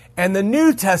 And the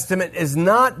New Testament is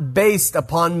not based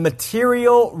upon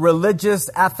material religious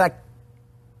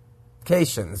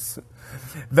affectations.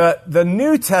 The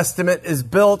New Testament is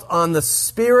built on the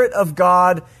Spirit of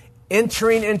God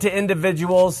entering into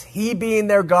individuals, he being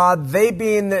their God, they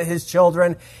being his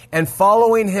children, and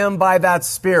following him by that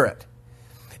Spirit.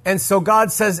 And so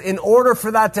God says, in order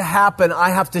for that to happen, I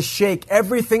have to shake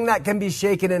everything that can be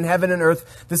shaken in heaven and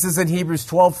earth. This is in Hebrews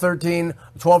 12 or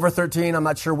 13, I'm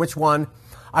not sure which one.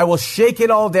 I will shake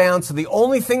it all down, so the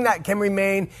only thing that can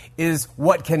remain is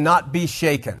what cannot be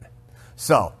shaken.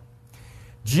 So,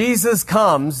 Jesus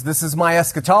comes, this is my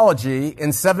eschatology,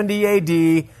 in 70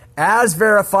 AD, as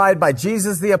verified by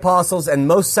Jesus, the apostles, and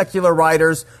most secular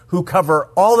writers who cover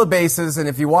all the bases. And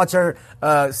if you watch our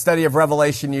study of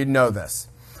Revelation, you'd know this.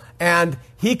 And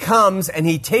he comes and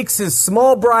he takes his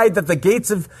small bride that the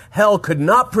gates of hell could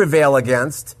not prevail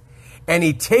against, and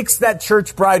he takes that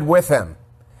church bride with him.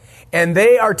 And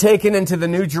they are taken into the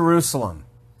New Jerusalem.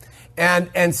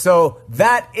 And so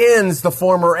that ends the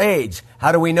former age.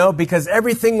 How do we know? Because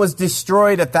everything was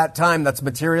destroyed at that time that's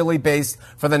materially based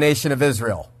for the nation of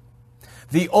Israel.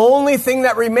 The only thing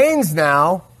that remains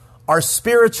now are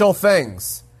spiritual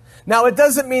things. Now, it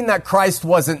doesn't mean that Christ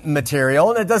wasn't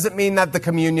material, and it doesn't mean that the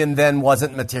communion then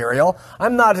wasn't material.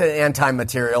 I'm not an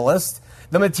anti-materialist.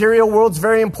 The material world's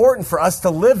very important for us to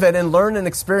live in and learn and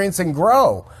experience and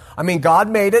grow. I mean, God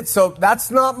made it, so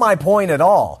that's not my point at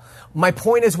all. My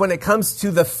point is when it comes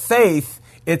to the faith,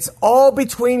 it's all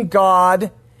between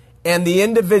God and the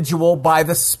individual by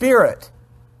the Spirit.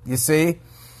 You see?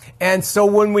 And so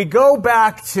when we go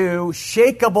back to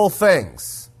shakeable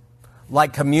things,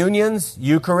 like communions,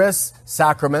 Eucharists,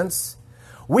 sacraments,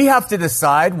 we have to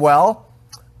decide, well,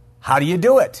 how do you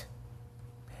do it?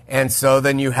 And so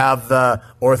then you have the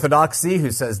Orthodoxy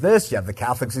who says this, you have the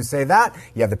Catholics who say that,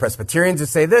 you have the Presbyterians who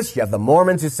say this, you have the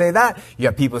Mormons who say that, you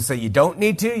have people who say you don't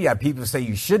need to, you have people who say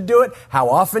you should do it, how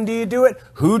often do you do it,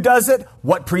 who does it,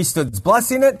 what priesthood's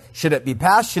blessing it, should it be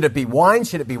passed, should it be wine,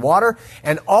 should it be water,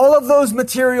 and all of those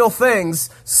material things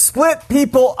split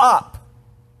people up.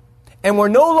 And we're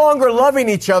no longer loving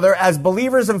each other as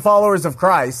believers and followers of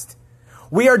Christ.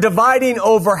 We are dividing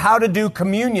over how to do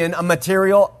communion, a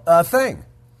material thing.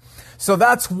 So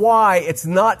that's why it's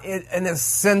not an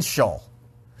essential.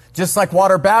 Just like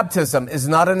water baptism is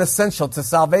not an essential to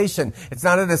salvation. It's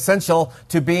not an essential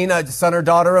to being a son or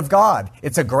daughter of God.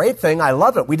 It's a great thing. I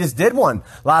love it. We just did one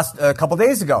a couple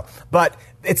days ago. But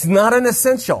it's not an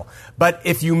essential. But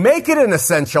if you make it an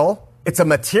essential, it's a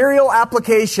material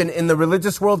application in the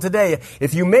religious world today.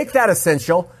 If you make that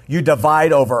essential, you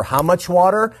divide over how much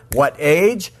water, what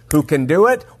age, who can do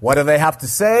it, what do they have to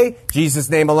say, Jesus'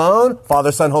 name alone,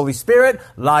 Father, Son, Holy Spirit,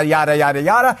 yada, yada,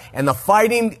 yada, and the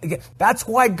fighting. That's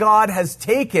why God has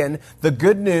taken the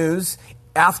good news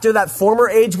after that former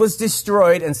age was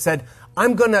destroyed and said,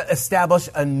 I'm going to establish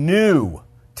a new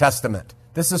testament.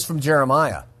 This is from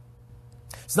Jeremiah.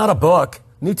 It's not a book.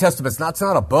 New Testament's not, it's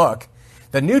not a book.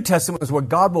 The New Testament is what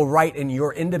God will write in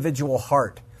your individual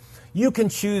heart. You can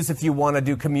choose if you want to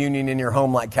do communion in your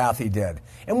home like Kathy did.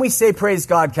 And we say, praise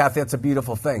God, Kathy, that's a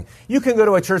beautiful thing. You can go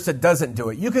to a church that doesn't do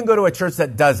it. You can go to a church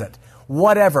that does it.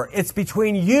 Whatever. It's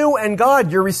between you and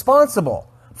God. You're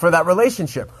responsible for that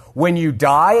relationship. When you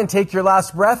die and take your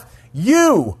last breath,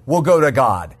 you will go to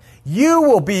God. You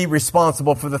will be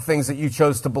responsible for the things that you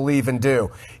chose to believe and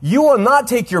do. You will not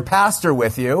take your pastor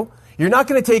with you. You're not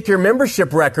going to take your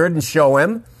membership record and show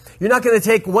him. You're not going to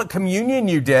take what communion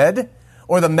you did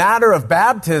or the matter of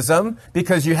baptism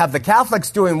because you have the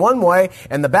Catholics doing one way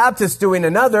and the Baptists doing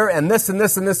another and this and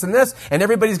this and this and this, and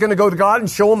everybody's going to go to God and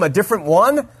show him a different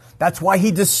one. That's why he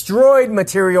destroyed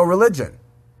material religion.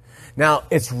 Now,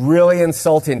 it's really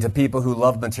insulting to people who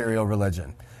love material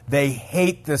religion. They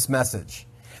hate this message.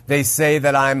 They say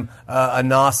that I'm a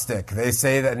Gnostic. They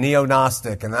say that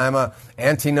neo-Gnostic, and I'm a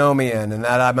antinomian, and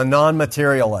that I'm a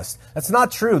non-materialist. That's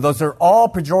not true. Those are all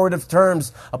pejorative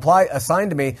terms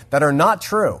assigned to me that are not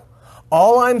true.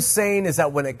 All I'm saying is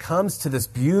that when it comes to this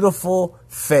beautiful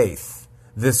faith,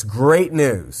 this great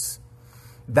news,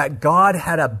 that God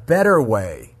had a better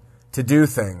way to do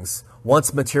things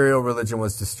once material religion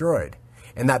was destroyed.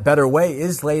 And that better way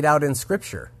is laid out in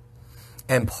Scripture.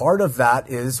 And part of that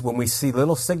is when we see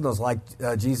little signals like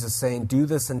Jesus saying, do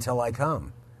this until I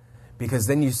come. Because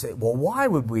then you say, well, why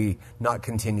would we not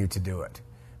continue to do it?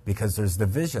 Because there's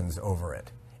divisions over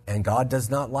it. And God does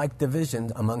not like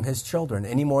division among his children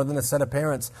any more than a set of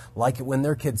parents like it when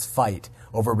their kids fight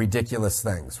over ridiculous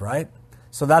things, right?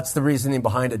 So that's the reasoning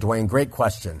behind it, Dwayne. Great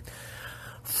question.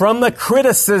 From the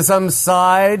criticism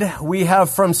side, we have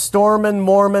from Stormin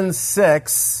Mormon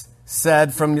 6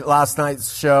 said from last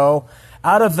night's show,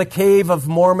 out of the cave of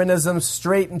Mormonism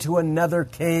straight into another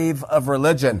cave of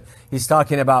religion. He's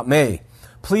talking about me.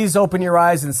 Please open your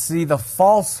eyes and see the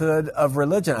falsehood of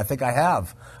religion. I think I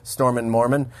have, Stormin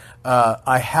Mormon.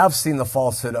 I have seen the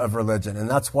falsehood of religion, and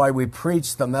that's why we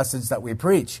preach the message that we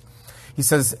preach. He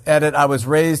says, edit, I was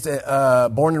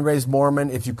born and raised Mormon.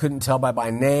 If you couldn't tell by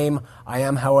my name, I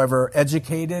am, however,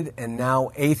 educated and now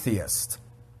atheist.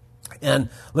 And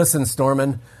listen,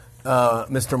 Stormin,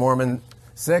 Mr. Mormon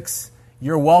 6,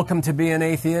 you're welcome to be an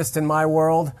atheist in my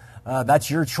world.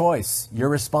 That's your choice. You're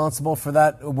responsible for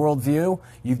that worldview.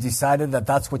 You've decided that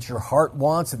that's what your heart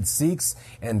wants and seeks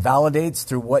and validates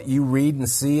through what you read and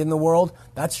see in the world.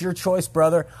 That's your choice,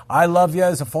 brother. I love you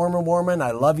as a former Mormon.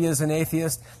 I love you as an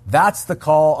atheist. That's the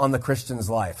call on the Christian's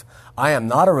life. I am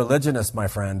not a religionist, my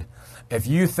friend. If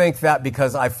you think that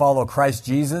because I follow Christ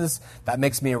Jesus, that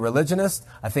makes me a religionist,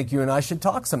 I think you and I should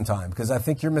talk sometime because I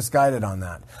think you're misguided on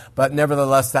that. But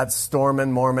nevertheless, that's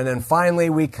Stormin Mormon. And finally,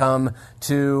 we come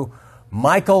to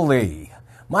Michael Lee.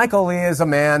 Michael Lee is a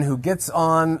man who gets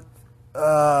on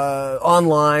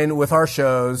online with our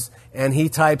shows, and he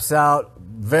types out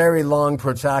very long,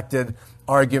 protracted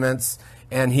arguments,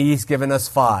 and he's given us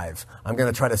 5. I'm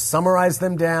going to try to summarize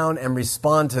them down and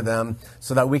respond to them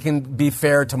so that we can be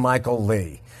fair to Michael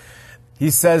Lee. He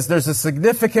says there's a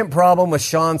significant problem with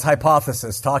Shawn's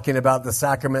hypothesis, talking about the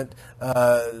sacrament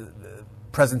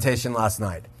presentation last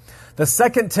night. The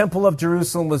Second Temple of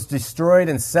Jerusalem was destroyed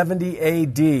in 70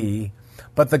 A.D.,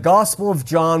 but the Gospel of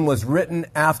John was written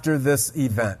after this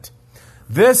event.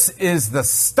 This is the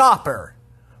stopper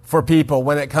for people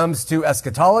when it comes to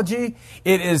eschatology.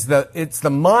 It's the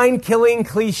mind-killing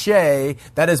cliche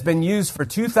that has been used for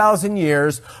 2,000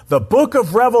 years. The book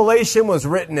of Revelation was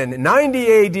written in 90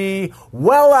 A.D.,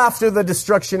 well after the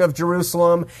destruction of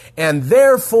Jerusalem, and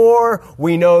therefore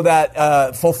we know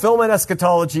that fulfillment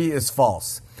eschatology is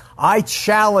false. I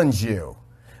challenge you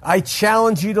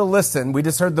to listen. We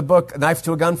just heard the book Knife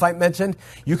to a Gunfight mentioned.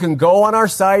 You can go on our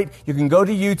site. You can go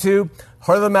to YouTube,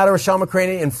 Heart of the Matter with Shawn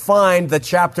McCraney, and find the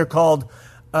chapter called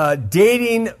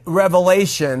Dating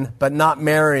Revelation, but not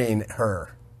marrying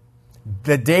her.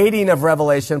 The dating of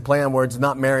Revelation, play on words,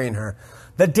 not marrying her.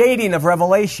 The dating of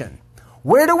Revelation.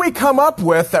 Where do we come up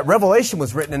with that Revelation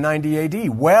was written in 90 A.D.,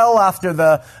 well after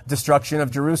the destruction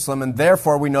of Jerusalem, and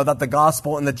therefore we know that the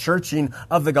gospel and the churching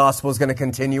of the gospel is going to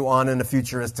continue on in a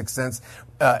futuristic sense,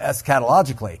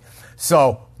 eschatologically.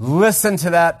 So listen to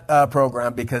that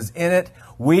program, because in it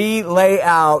we lay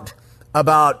out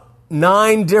about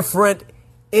 9 different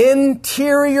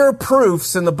interior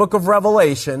proofs in the book of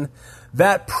Revelation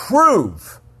that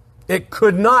prove it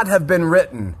could not have been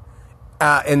written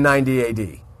in 90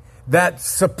 A.D., that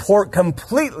support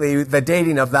completely the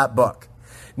dating of that book.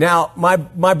 Now,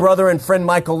 my brother and friend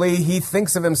Michael Lee, he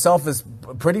thinks of himself as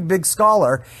a pretty big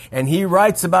scholar, and he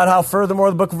writes about how furthermore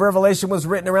the book of Revelation was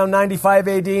written around 95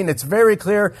 AD, and it's very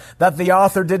clear that the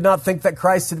author did not think that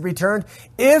Christ had returned.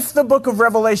 If the book of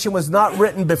Revelation was not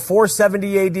written before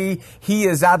 70 AD, he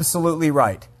is absolutely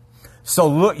right. So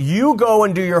look, you go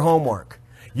and do your homework.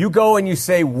 You go and you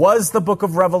say, was the book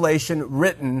of Revelation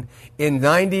written in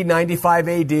 90, 95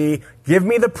 AD? Give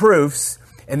me the proofs.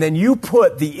 And then you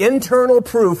put the internal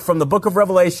proof from the book of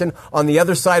Revelation on the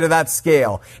other side of that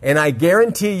scale. And I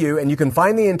guarantee you, and you can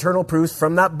find the internal proofs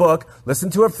from that book, listen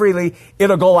to it freely,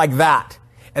 it'll go like that.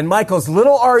 And Michael's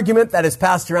little argument that is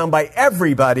passed around by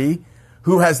everybody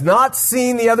who has not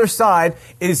seen the other side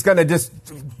is going to just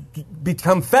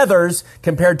become feathers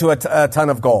compared to a ton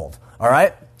of gold. All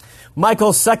right?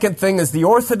 Michael's second thing is the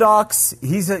Orthodox.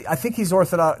 I think he's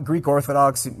Orthodox, Greek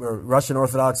Orthodox or Russian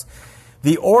Orthodox.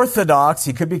 The Orthodox,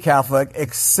 he could be Catholic,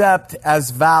 accept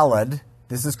as valid,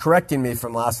 this is correcting me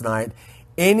from last night,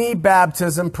 any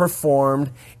baptism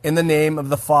performed in the name of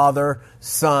the Father,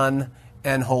 Son,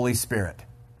 and Holy Spirit.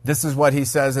 This is what he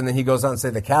says, and then he goes on to say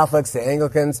the Catholics, the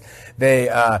Anglicans,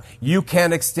 you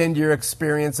can't extend your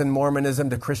experience in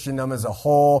Mormonism to Christendom as a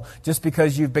whole. Just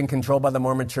because you've been controlled by the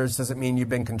Mormon Church doesn't mean you've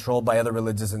been controlled by other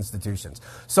religious institutions.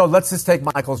 So let's just take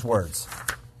Michael's words.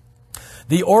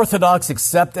 The Orthodox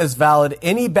accept as valid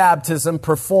any baptism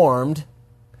performed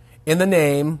in the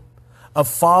name of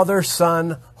Father,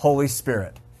 Son, Holy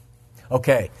Spirit.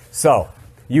 Okay, so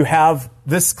you have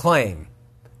this claim.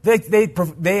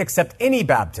 They accept any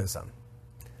baptism,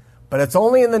 but it's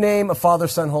only in the name of Father,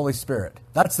 Son, Holy Spirit.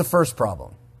 That's the first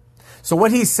problem. So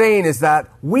what he's saying is that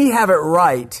we have it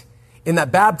right in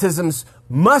that baptisms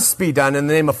must be done in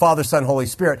the name of Father, Son, Holy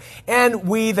Spirit. And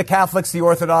we, the Catholics, the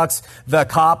Orthodox, the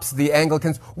Copts, the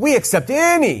Anglicans, we accept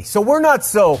any. So we're not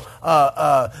so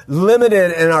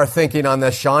limited in our thinking on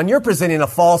this, Shawn. You're presenting a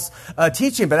false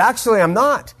teaching, but actually I'm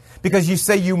not. Because you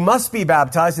say you must be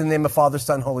baptized in the name of Father,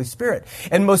 Son, Holy Spirit.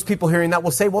 And most people hearing that will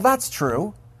say, well, that's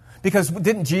true. Because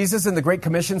didn't Jesus in the Great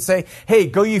Commission say, hey,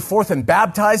 go ye forth and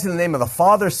baptize in the name of the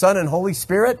Father, Son, and Holy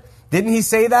Spirit? Didn't he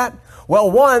say that?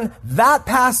 Well, one, that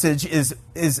passage is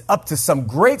up to some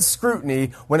great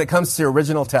scrutiny when it comes to the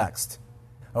original text.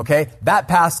 Okay? That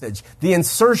passage, the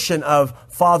insertion of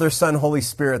Father, Son, Holy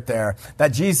Spirit there,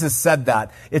 that Jesus said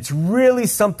that, it's really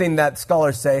something that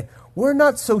scholars say, we're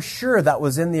not so sure that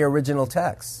was in the original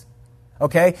text.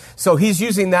 Okay? So he's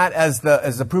using that as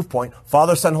the proof point.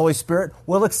 Father, Son, Holy Spirit,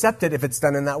 we'll accept it if it's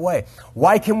done in that way.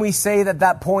 Why can we say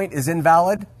that point is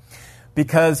invalid?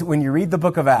 Because when you read the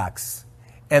book of Acts,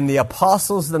 and the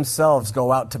apostles themselves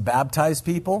go out to baptize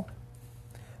people,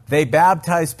 they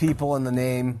baptize people in the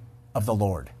name of the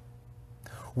Lord.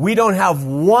 We don't have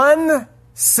one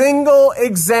single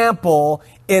example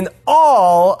in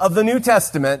all of the New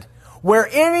Testament where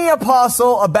any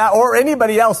apostle or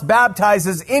anybody else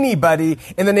baptizes anybody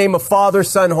in the name of Father,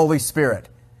 Son, Holy Spirit.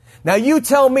 Now you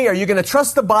tell me, are you going to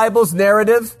trust the Bible's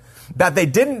narrative that they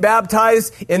didn't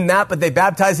baptize in that, but they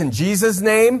baptized in Jesus'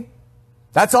 name?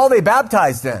 That's all they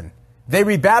baptized in. They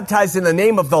rebaptized in the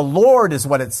name of the Lord is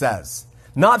what it says.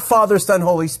 Not Father, Son,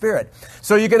 Holy Spirit.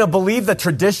 So you're going to believe the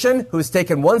tradition who's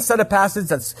taken one set of passages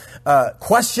that's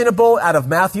questionable out of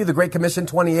Matthew, the Great Commission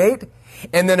 28?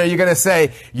 And then are you going to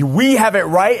say, we have it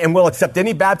right and we'll accept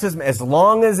any baptism as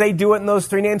long as they do it in those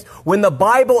three names? When the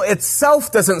Bible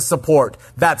itself doesn't support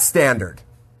that standard.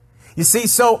 You see,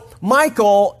 so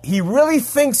Michael, he really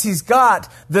thinks he's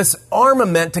got this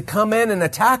armament to come in and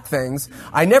attack things.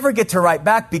 I never get to write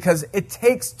back because it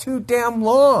takes too damn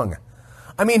long.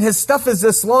 I mean, his stuff is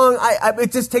this long,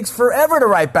 it just takes forever to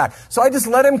write back. So I just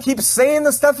let him keep saying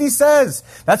the stuff he says.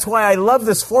 That's why I love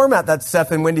this format that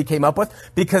Seth and Wendy came up with,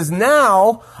 because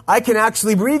now I can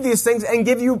actually read these things and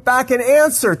give you back an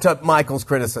answer to Michael's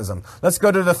criticism. Let's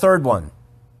go to the third one.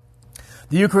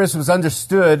 The Eucharist was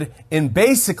understood in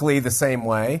basically the same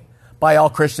way by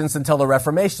all Christians until the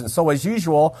Reformation. So as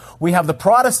usual, we have the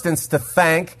Protestants to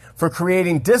thank for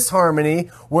creating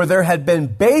disharmony where there had been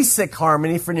basic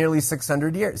harmony for nearly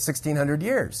 1600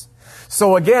 years.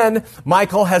 So again,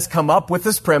 Michael has come up with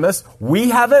this premise. We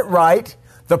have it right.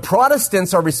 The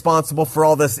Protestants are responsible for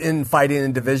all this infighting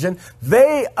and division.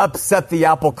 They upset the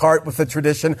apple cart with the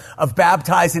tradition of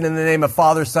baptizing in the name of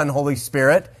Father, Son, Holy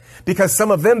Spirit, because some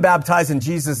of them baptize in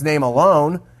Jesus' name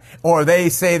alone. Or they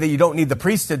say that you don't need the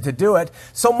priesthood to do it.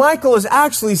 So Michael is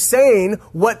actually saying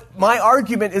what my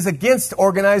argument is against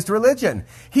organized religion.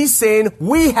 He's saying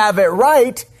we have it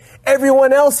right,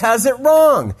 everyone else has it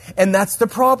wrong. And that's the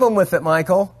problem with it,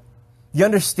 Michael. You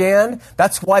understand?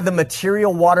 That's why the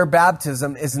material water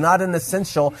baptism is not an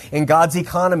essential in God's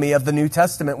economy of the New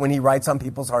Testament when he writes on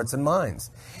people's hearts and minds.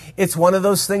 It's one of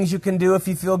those things you can do if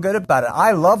you feel good about it.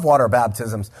 I love water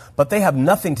baptisms, but they have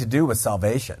nothing to do with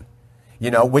salvation.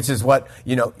 Which is what,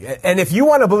 and if you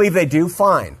want to believe they do,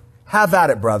 fine. Have at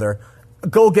it, brother.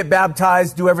 Go get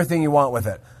baptized, do everything you want with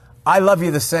it. I love you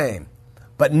the same.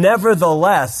 But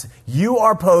nevertheless, you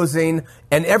are posing,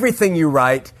 and everything you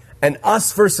write, an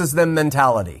us versus them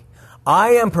mentality.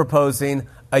 I am proposing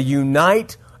a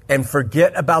unite and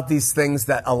forget about these things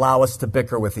that allow us to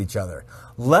bicker with each other.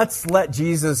 Let's let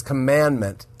Jesus'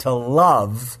 commandment to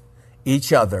love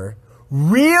each other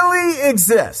really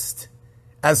exist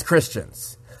as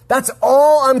Christians. That's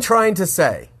all I'm trying to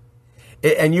say.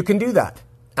 And you can do that.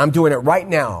 I'm doing it right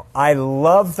now. I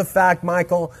love the fact,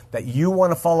 Michael, that you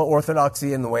want to follow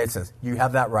orthodoxy in the way it says. You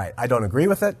have that right. I don't agree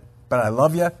with it, but I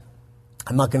love you.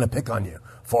 I'm not going to pick on you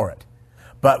for it.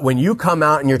 But when you come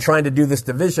out and you're trying to do this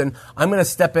division, I'm going to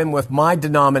step in with my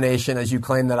denomination, as you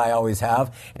claim that I always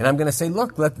have, and I'm going to say,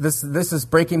 look, this is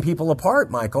breaking people apart,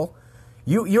 Michael.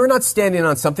 You're not standing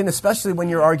on something, especially when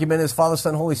your argument is Father,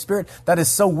 Son, Holy Spirit, that is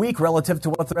so weak relative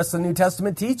to what the rest of the New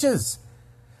Testament teaches.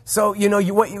 So,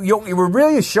 what you were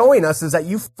really showing us is that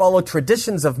you follow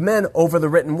traditions of men over the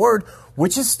written word,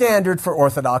 which is standard for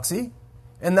orthodoxy.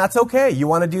 And that's okay. You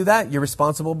want to do that? You're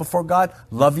responsible before God.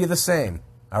 Love you the same.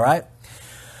 All right?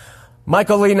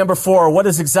 Michael Lee, number 4, what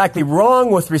is exactly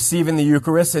wrong with receiving the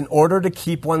Eucharist in order to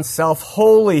keep oneself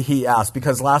holy, he asked.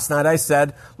 Because last night I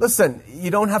said, listen,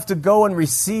 you don't have to go and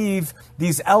receive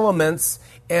these elements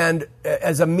and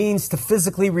as a means to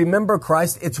physically remember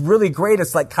Christ. It's really great.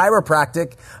 It's like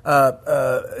chiropractic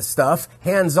stuff,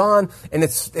 hands-on, and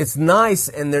it's nice,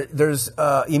 and there's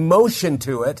emotion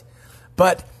to it.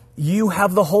 But you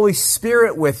have the Holy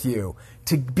Spirit with you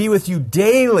to be with you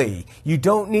daily. You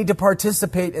don't need to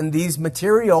participate in these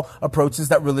material approaches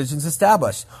that religions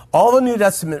establish. All the New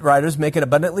Testament writers make it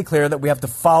abundantly clear that we have to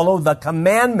follow the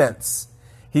commandments,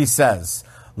 he says.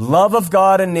 Love of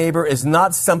God and neighbor is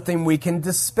not something we can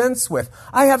dispense with.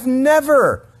 I have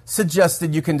never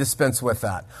suggested you can dispense with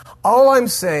that. All I'm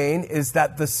saying is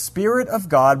that the Spirit of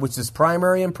God, which is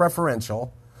primary and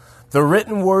preferential, the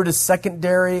written word is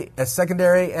secondary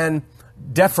and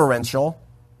deferential.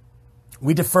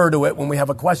 We defer to it when we have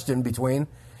a question between.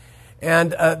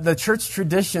 And the church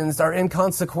traditions are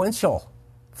inconsequential.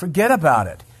 Forget about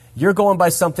it. You're going by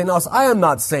something else. I am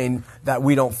not saying that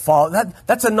we don't follow.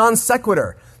 That's a non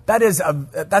sequitur. That's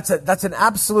an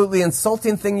absolutely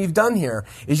insulting thing you've done here,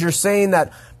 is you're saying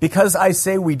that because I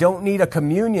say we don't need a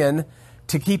communion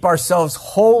to keep ourselves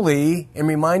holy and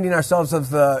reminding ourselves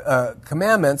of the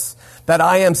commandments, that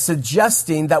I am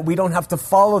suggesting that we don't have to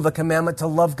follow the commandment to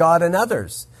love God and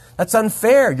others. That's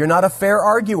unfair. You're not a fair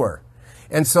arguer.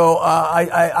 And so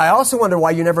I also wonder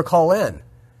why you never call in.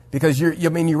 Because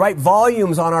you write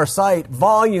volumes on our site,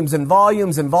 volumes and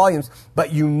volumes and volumes,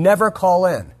 but you never call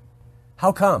in.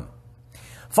 How come?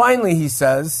 Finally, he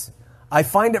says, I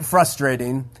find it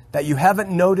frustrating that you haven't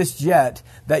noticed yet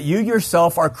that you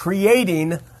yourself are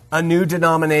creating a new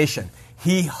denomination.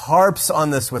 He harps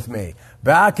on this with me,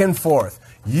 back and forth.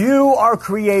 You are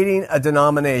creating a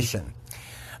denomination.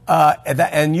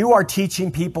 And you are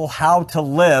teaching people how to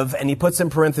live, and he puts in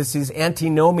parentheses,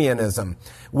 antinomianism,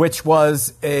 which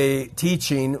was a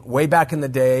teaching way back in the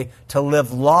day to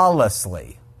live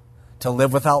lawlessly, to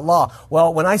live without law.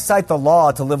 Well, when I cite the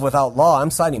law to live without law,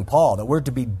 I'm citing Paul, that we're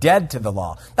to be dead to the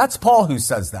law. That's Paul who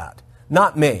says that,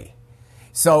 not me.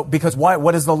 So, because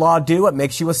what does the law do? It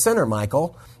makes you a sinner,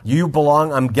 Michael. You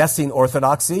belong, I'm guessing,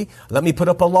 orthodoxy. Let me put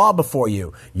up a law before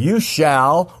you. You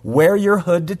shall wear your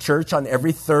hood to church on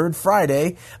every third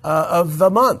Friday of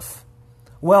the month.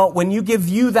 Well, when you give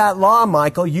you that law,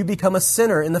 Michael, you become a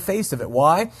sinner in the face of it.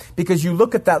 Why? Because you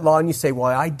look at that law and you say, well,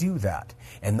 I do that.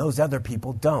 And those other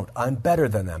people don't. I'm better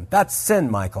than them. That's sin,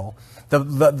 Michael.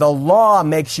 The law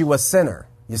makes you a sinner.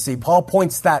 You see, Paul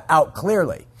points that out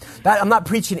clearly. I'm not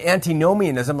preaching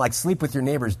antinomianism like sleep with your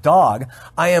neighbor's dog.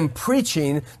 I am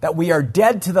preaching that we are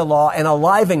dead to the law and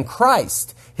alive in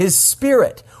Christ, his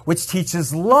Spirit, which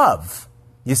teaches love.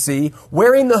 You see,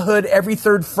 wearing the hood every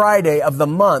third Friday of the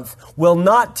month will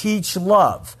not teach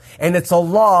love. And it's a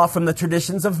law from the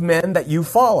traditions of men that you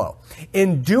follow.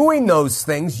 In doing those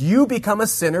things, you become a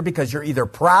sinner because you're either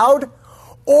proud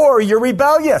or you're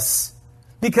rebellious.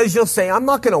 Because you'll say, I'm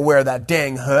not going to wear that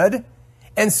dang hood.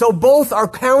 And so both are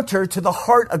counter to the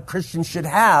heart a Christian should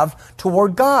have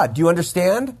toward God. Do you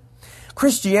understand?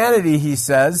 Christianity, he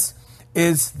says,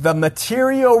 is the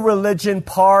material religion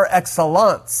par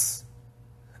excellence.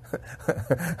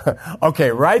 Okay,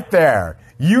 right there.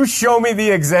 You show me the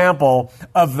example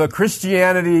of the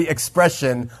Christianity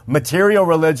expression, material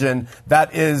religion,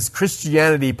 that is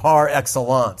Christianity par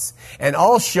excellence. And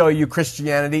I'll show you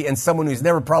Christianity and someone who's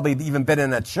never probably even been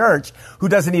in a church, who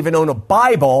doesn't even own a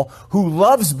Bible, who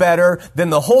loves better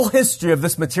than the whole history of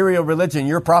this material religion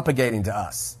you're propagating to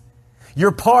us.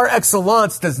 Your par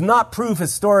excellence does not prove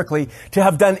historically to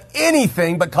have done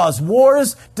anything but cause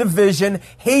wars, division,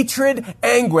 hatred,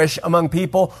 anguish among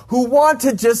people who want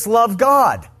to just love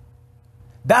God.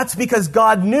 That's because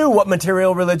God knew what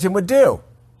material religion would do.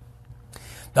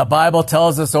 The Bible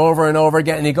tells us over and over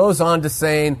again, and he goes on to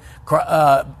saying,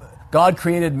 God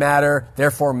created matter,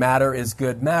 therefore matter is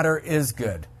good. Matter is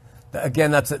good.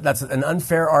 Again, that's an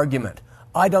unfair argument.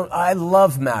 I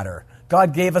love matter.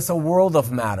 God gave us a world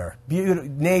of matter, beauty,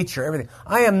 nature, everything.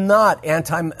 I am not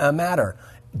anti-matter,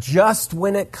 just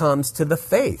when it comes to the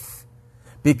faith.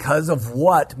 Because of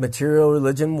what material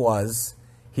religion was,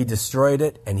 he destroyed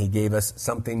it and he gave us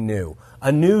something new.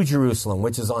 A new Jerusalem,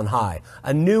 which is on high.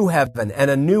 A new heaven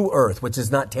and a new earth, which is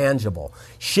not tangible.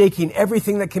 Shaking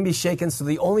everything that can be shaken, so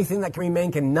the only thing that can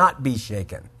remain cannot be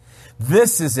shaken.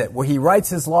 This is it, where he writes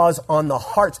his laws on the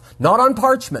hearts, not on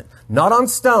parchment, not on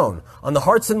stone, on the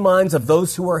hearts and minds of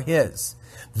those who are his.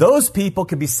 Those people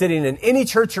could be sitting in any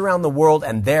church around the world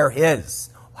and they're his.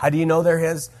 How do you know they're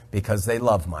his? Because they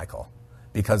love, Michael.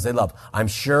 Because they love. I'm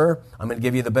sure, I'm going to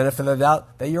give you the benefit of the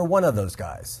doubt, that you're one of those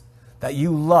guys. That you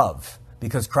love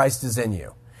because Christ is in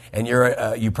you. And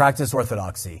you practice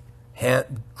orthodoxy.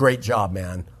 Great job,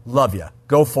 man. Love you.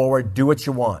 Go forward. Do what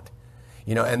you want.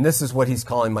 You know, and this is what he's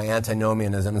calling my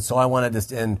antinomianism. And so I want to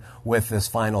just end with this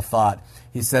final thought.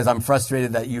 He says, I'm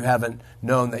frustrated that you haven't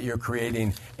known that you're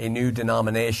creating a new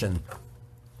denomination.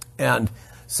 And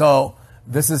so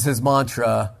this is his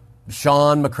mantra.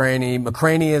 Shawn McCraney,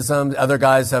 McCraneyism, other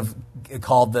guys have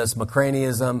called this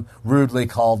McCraneyism, rudely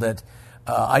called it.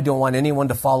 I don't want anyone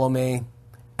to follow me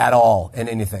at all in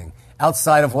anything.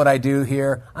 Outside of what I do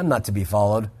here, I'm not to be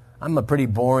followed. I'm a pretty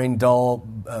boring, dull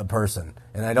person,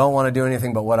 and I don't want to do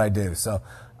anything but what I do. So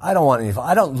I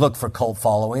don't look for cult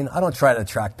following. I don't try to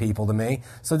attract people to me.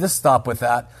 So just stop with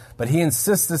that. But he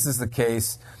insists this is the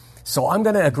case, so I'm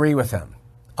going to agree with him.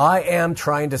 I am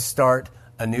trying to start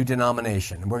a new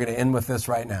denomination, and we're going to end with this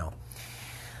right now.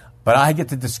 But I get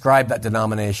to describe that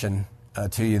denomination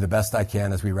to you the best I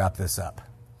can as we wrap this up.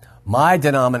 My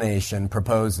denomination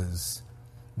proposes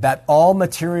that all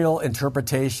material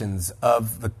interpretations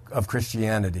of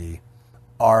Christianity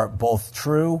are both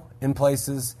true in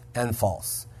places and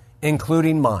false,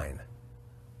 including mine.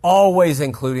 Always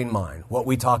including mine, what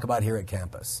we talk about here at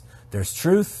campus. There's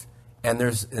truth and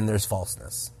there's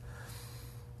falseness.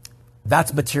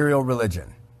 That's material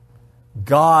religion.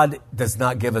 God does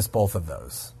not give us both of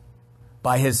those.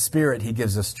 By his Spirit, he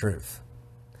gives us truth.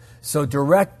 So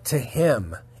direct to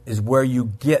him is where you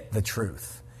get the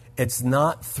truth. It's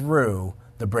not through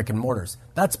the brick and mortars.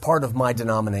 That's part of my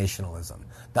denominationalism.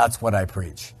 That's what I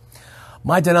preach.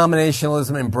 My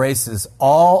denominationalism embraces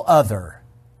all other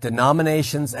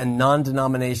denominations and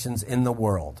non-denominations in the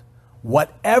world.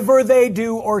 Whatever they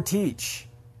do or teach,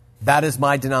 that is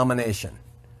my denomination.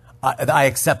 I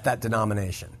accept that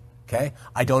denomination. Okay?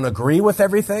 I don't agree with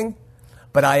everything,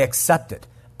 but I accept it.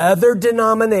 Other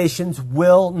denominations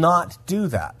will not do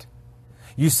that.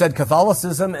 You said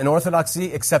Catholicism and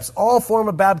Orthodoxy accepts all form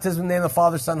of baptism in the name of the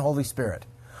Father, Son, Holy Spirit.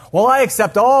 Well, I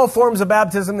accept all forms of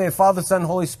baptism in the name of the Father, Son,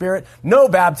 Holy Spirit. No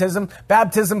baptism.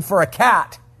 Baptism for a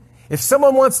cat. If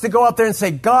someone wants to go out there and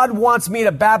say, God wants me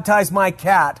to baptize my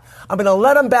cat, I'm going to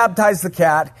let them baptize the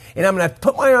cat, and I'm going to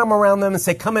put my arm around them and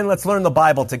say, come in, let's learn the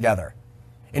Bible together.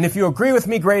 And if you agree with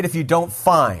me, great. If you don't,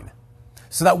 fine.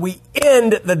 So that we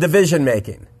end the division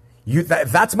making. If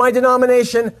that's my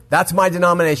denomination, that's my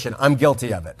denomination. I'm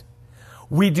guilty of it.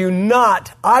 I do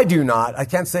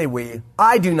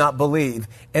not believe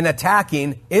in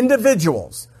attacking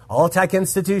individuals. I'll attack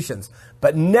institutions,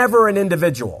 but never an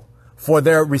individual for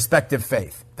their respective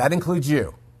faith. That includes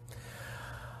you.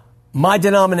 My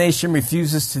denomination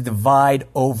refuses to divide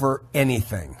over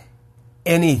anything.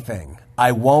 Anything.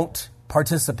 I won't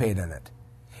participate in it.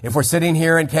 If we're sitting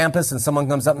here in campus and someone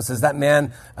comes up and says, that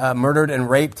man murdered and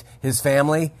raped his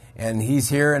family and he's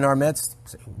here in our midst,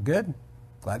 say, good,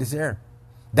 glad he's here.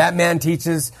 That man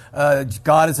teaches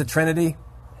God is a Trinity,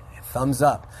 thumbs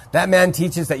up. That man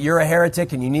teaches that you're a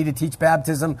heretic and you need to teach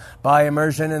baptism by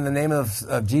immersion in the name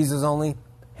of Jesus only,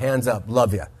 hands up,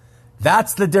 love you.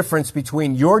 That's the difference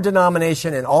between your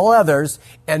denomination and all others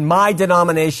and my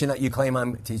denomination that you claim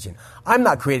I'm teaching. I'm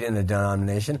not creating a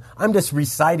denomination. I'm just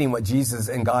reciting what Jesus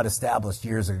and God established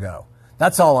years ago.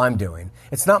 That's all I'm doing.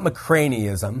 It's not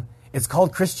McCraneism. It's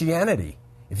called Christianity,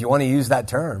 if you want to use that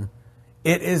term.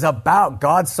 It is about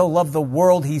God so loved the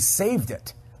world, he saved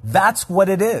it. That's what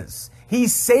it is. He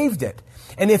saved it.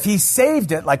 And if he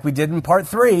saved it, like we did in part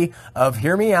 3 of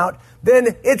Hear Me Out,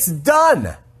 then it's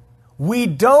done. We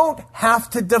don't have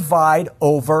to divide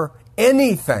over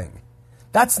anything.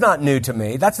 That's not new to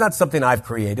me. That's not something I've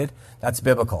created. That's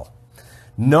biblical.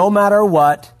 No matter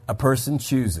what a person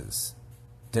chooses,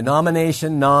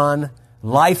 denomination,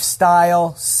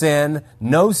 lifestyle, sin,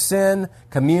 no sin,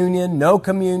 communion, no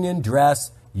communion,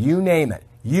 dress, you name it.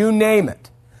 You name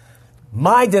it.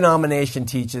 My denomination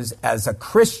teaches as a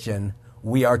Christian,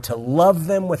 we are to love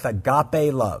them with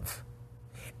agape love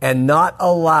and not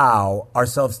allow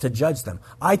ourselves to judge them.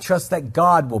 I trust that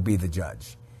God will be the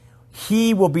judge.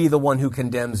 He will be the one who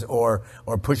condemns or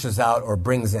pushes out or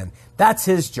brings in. That's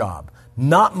his job,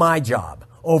 not my job,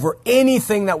 over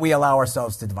anything that we allow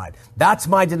ourselves to divide. That's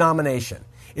my denomination.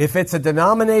 If it's a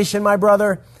denomination, my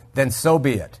brother, then so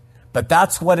be it. But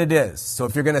that's what it is. So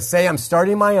if you're going to say I'm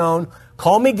starting my own,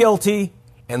 call me guilty,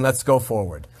 and let's go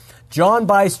forward. John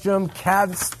Bystrom,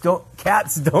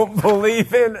 cats don't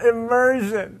believe in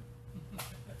immersion.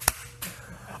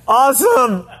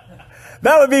 Awesome.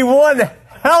 That would be one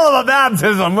hell of a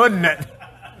baptism, wouldn't it?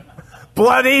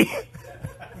 Bloody.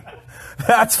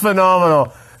 That's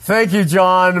phenomenal. Thank you,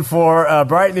 John, for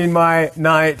brightening my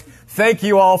night. Thank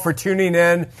you all for tuning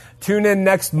in. Tune in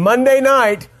next Monday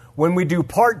night when we do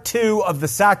part 2 of the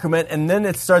sacrament, and then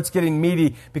it starts getting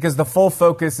meaty because the full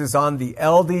focus is on the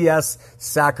LDS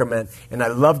sacrament. And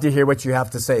I'd love to hear what you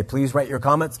have to say. Please write your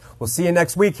comments. We'll see you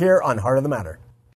next week here on Heart of the Matter.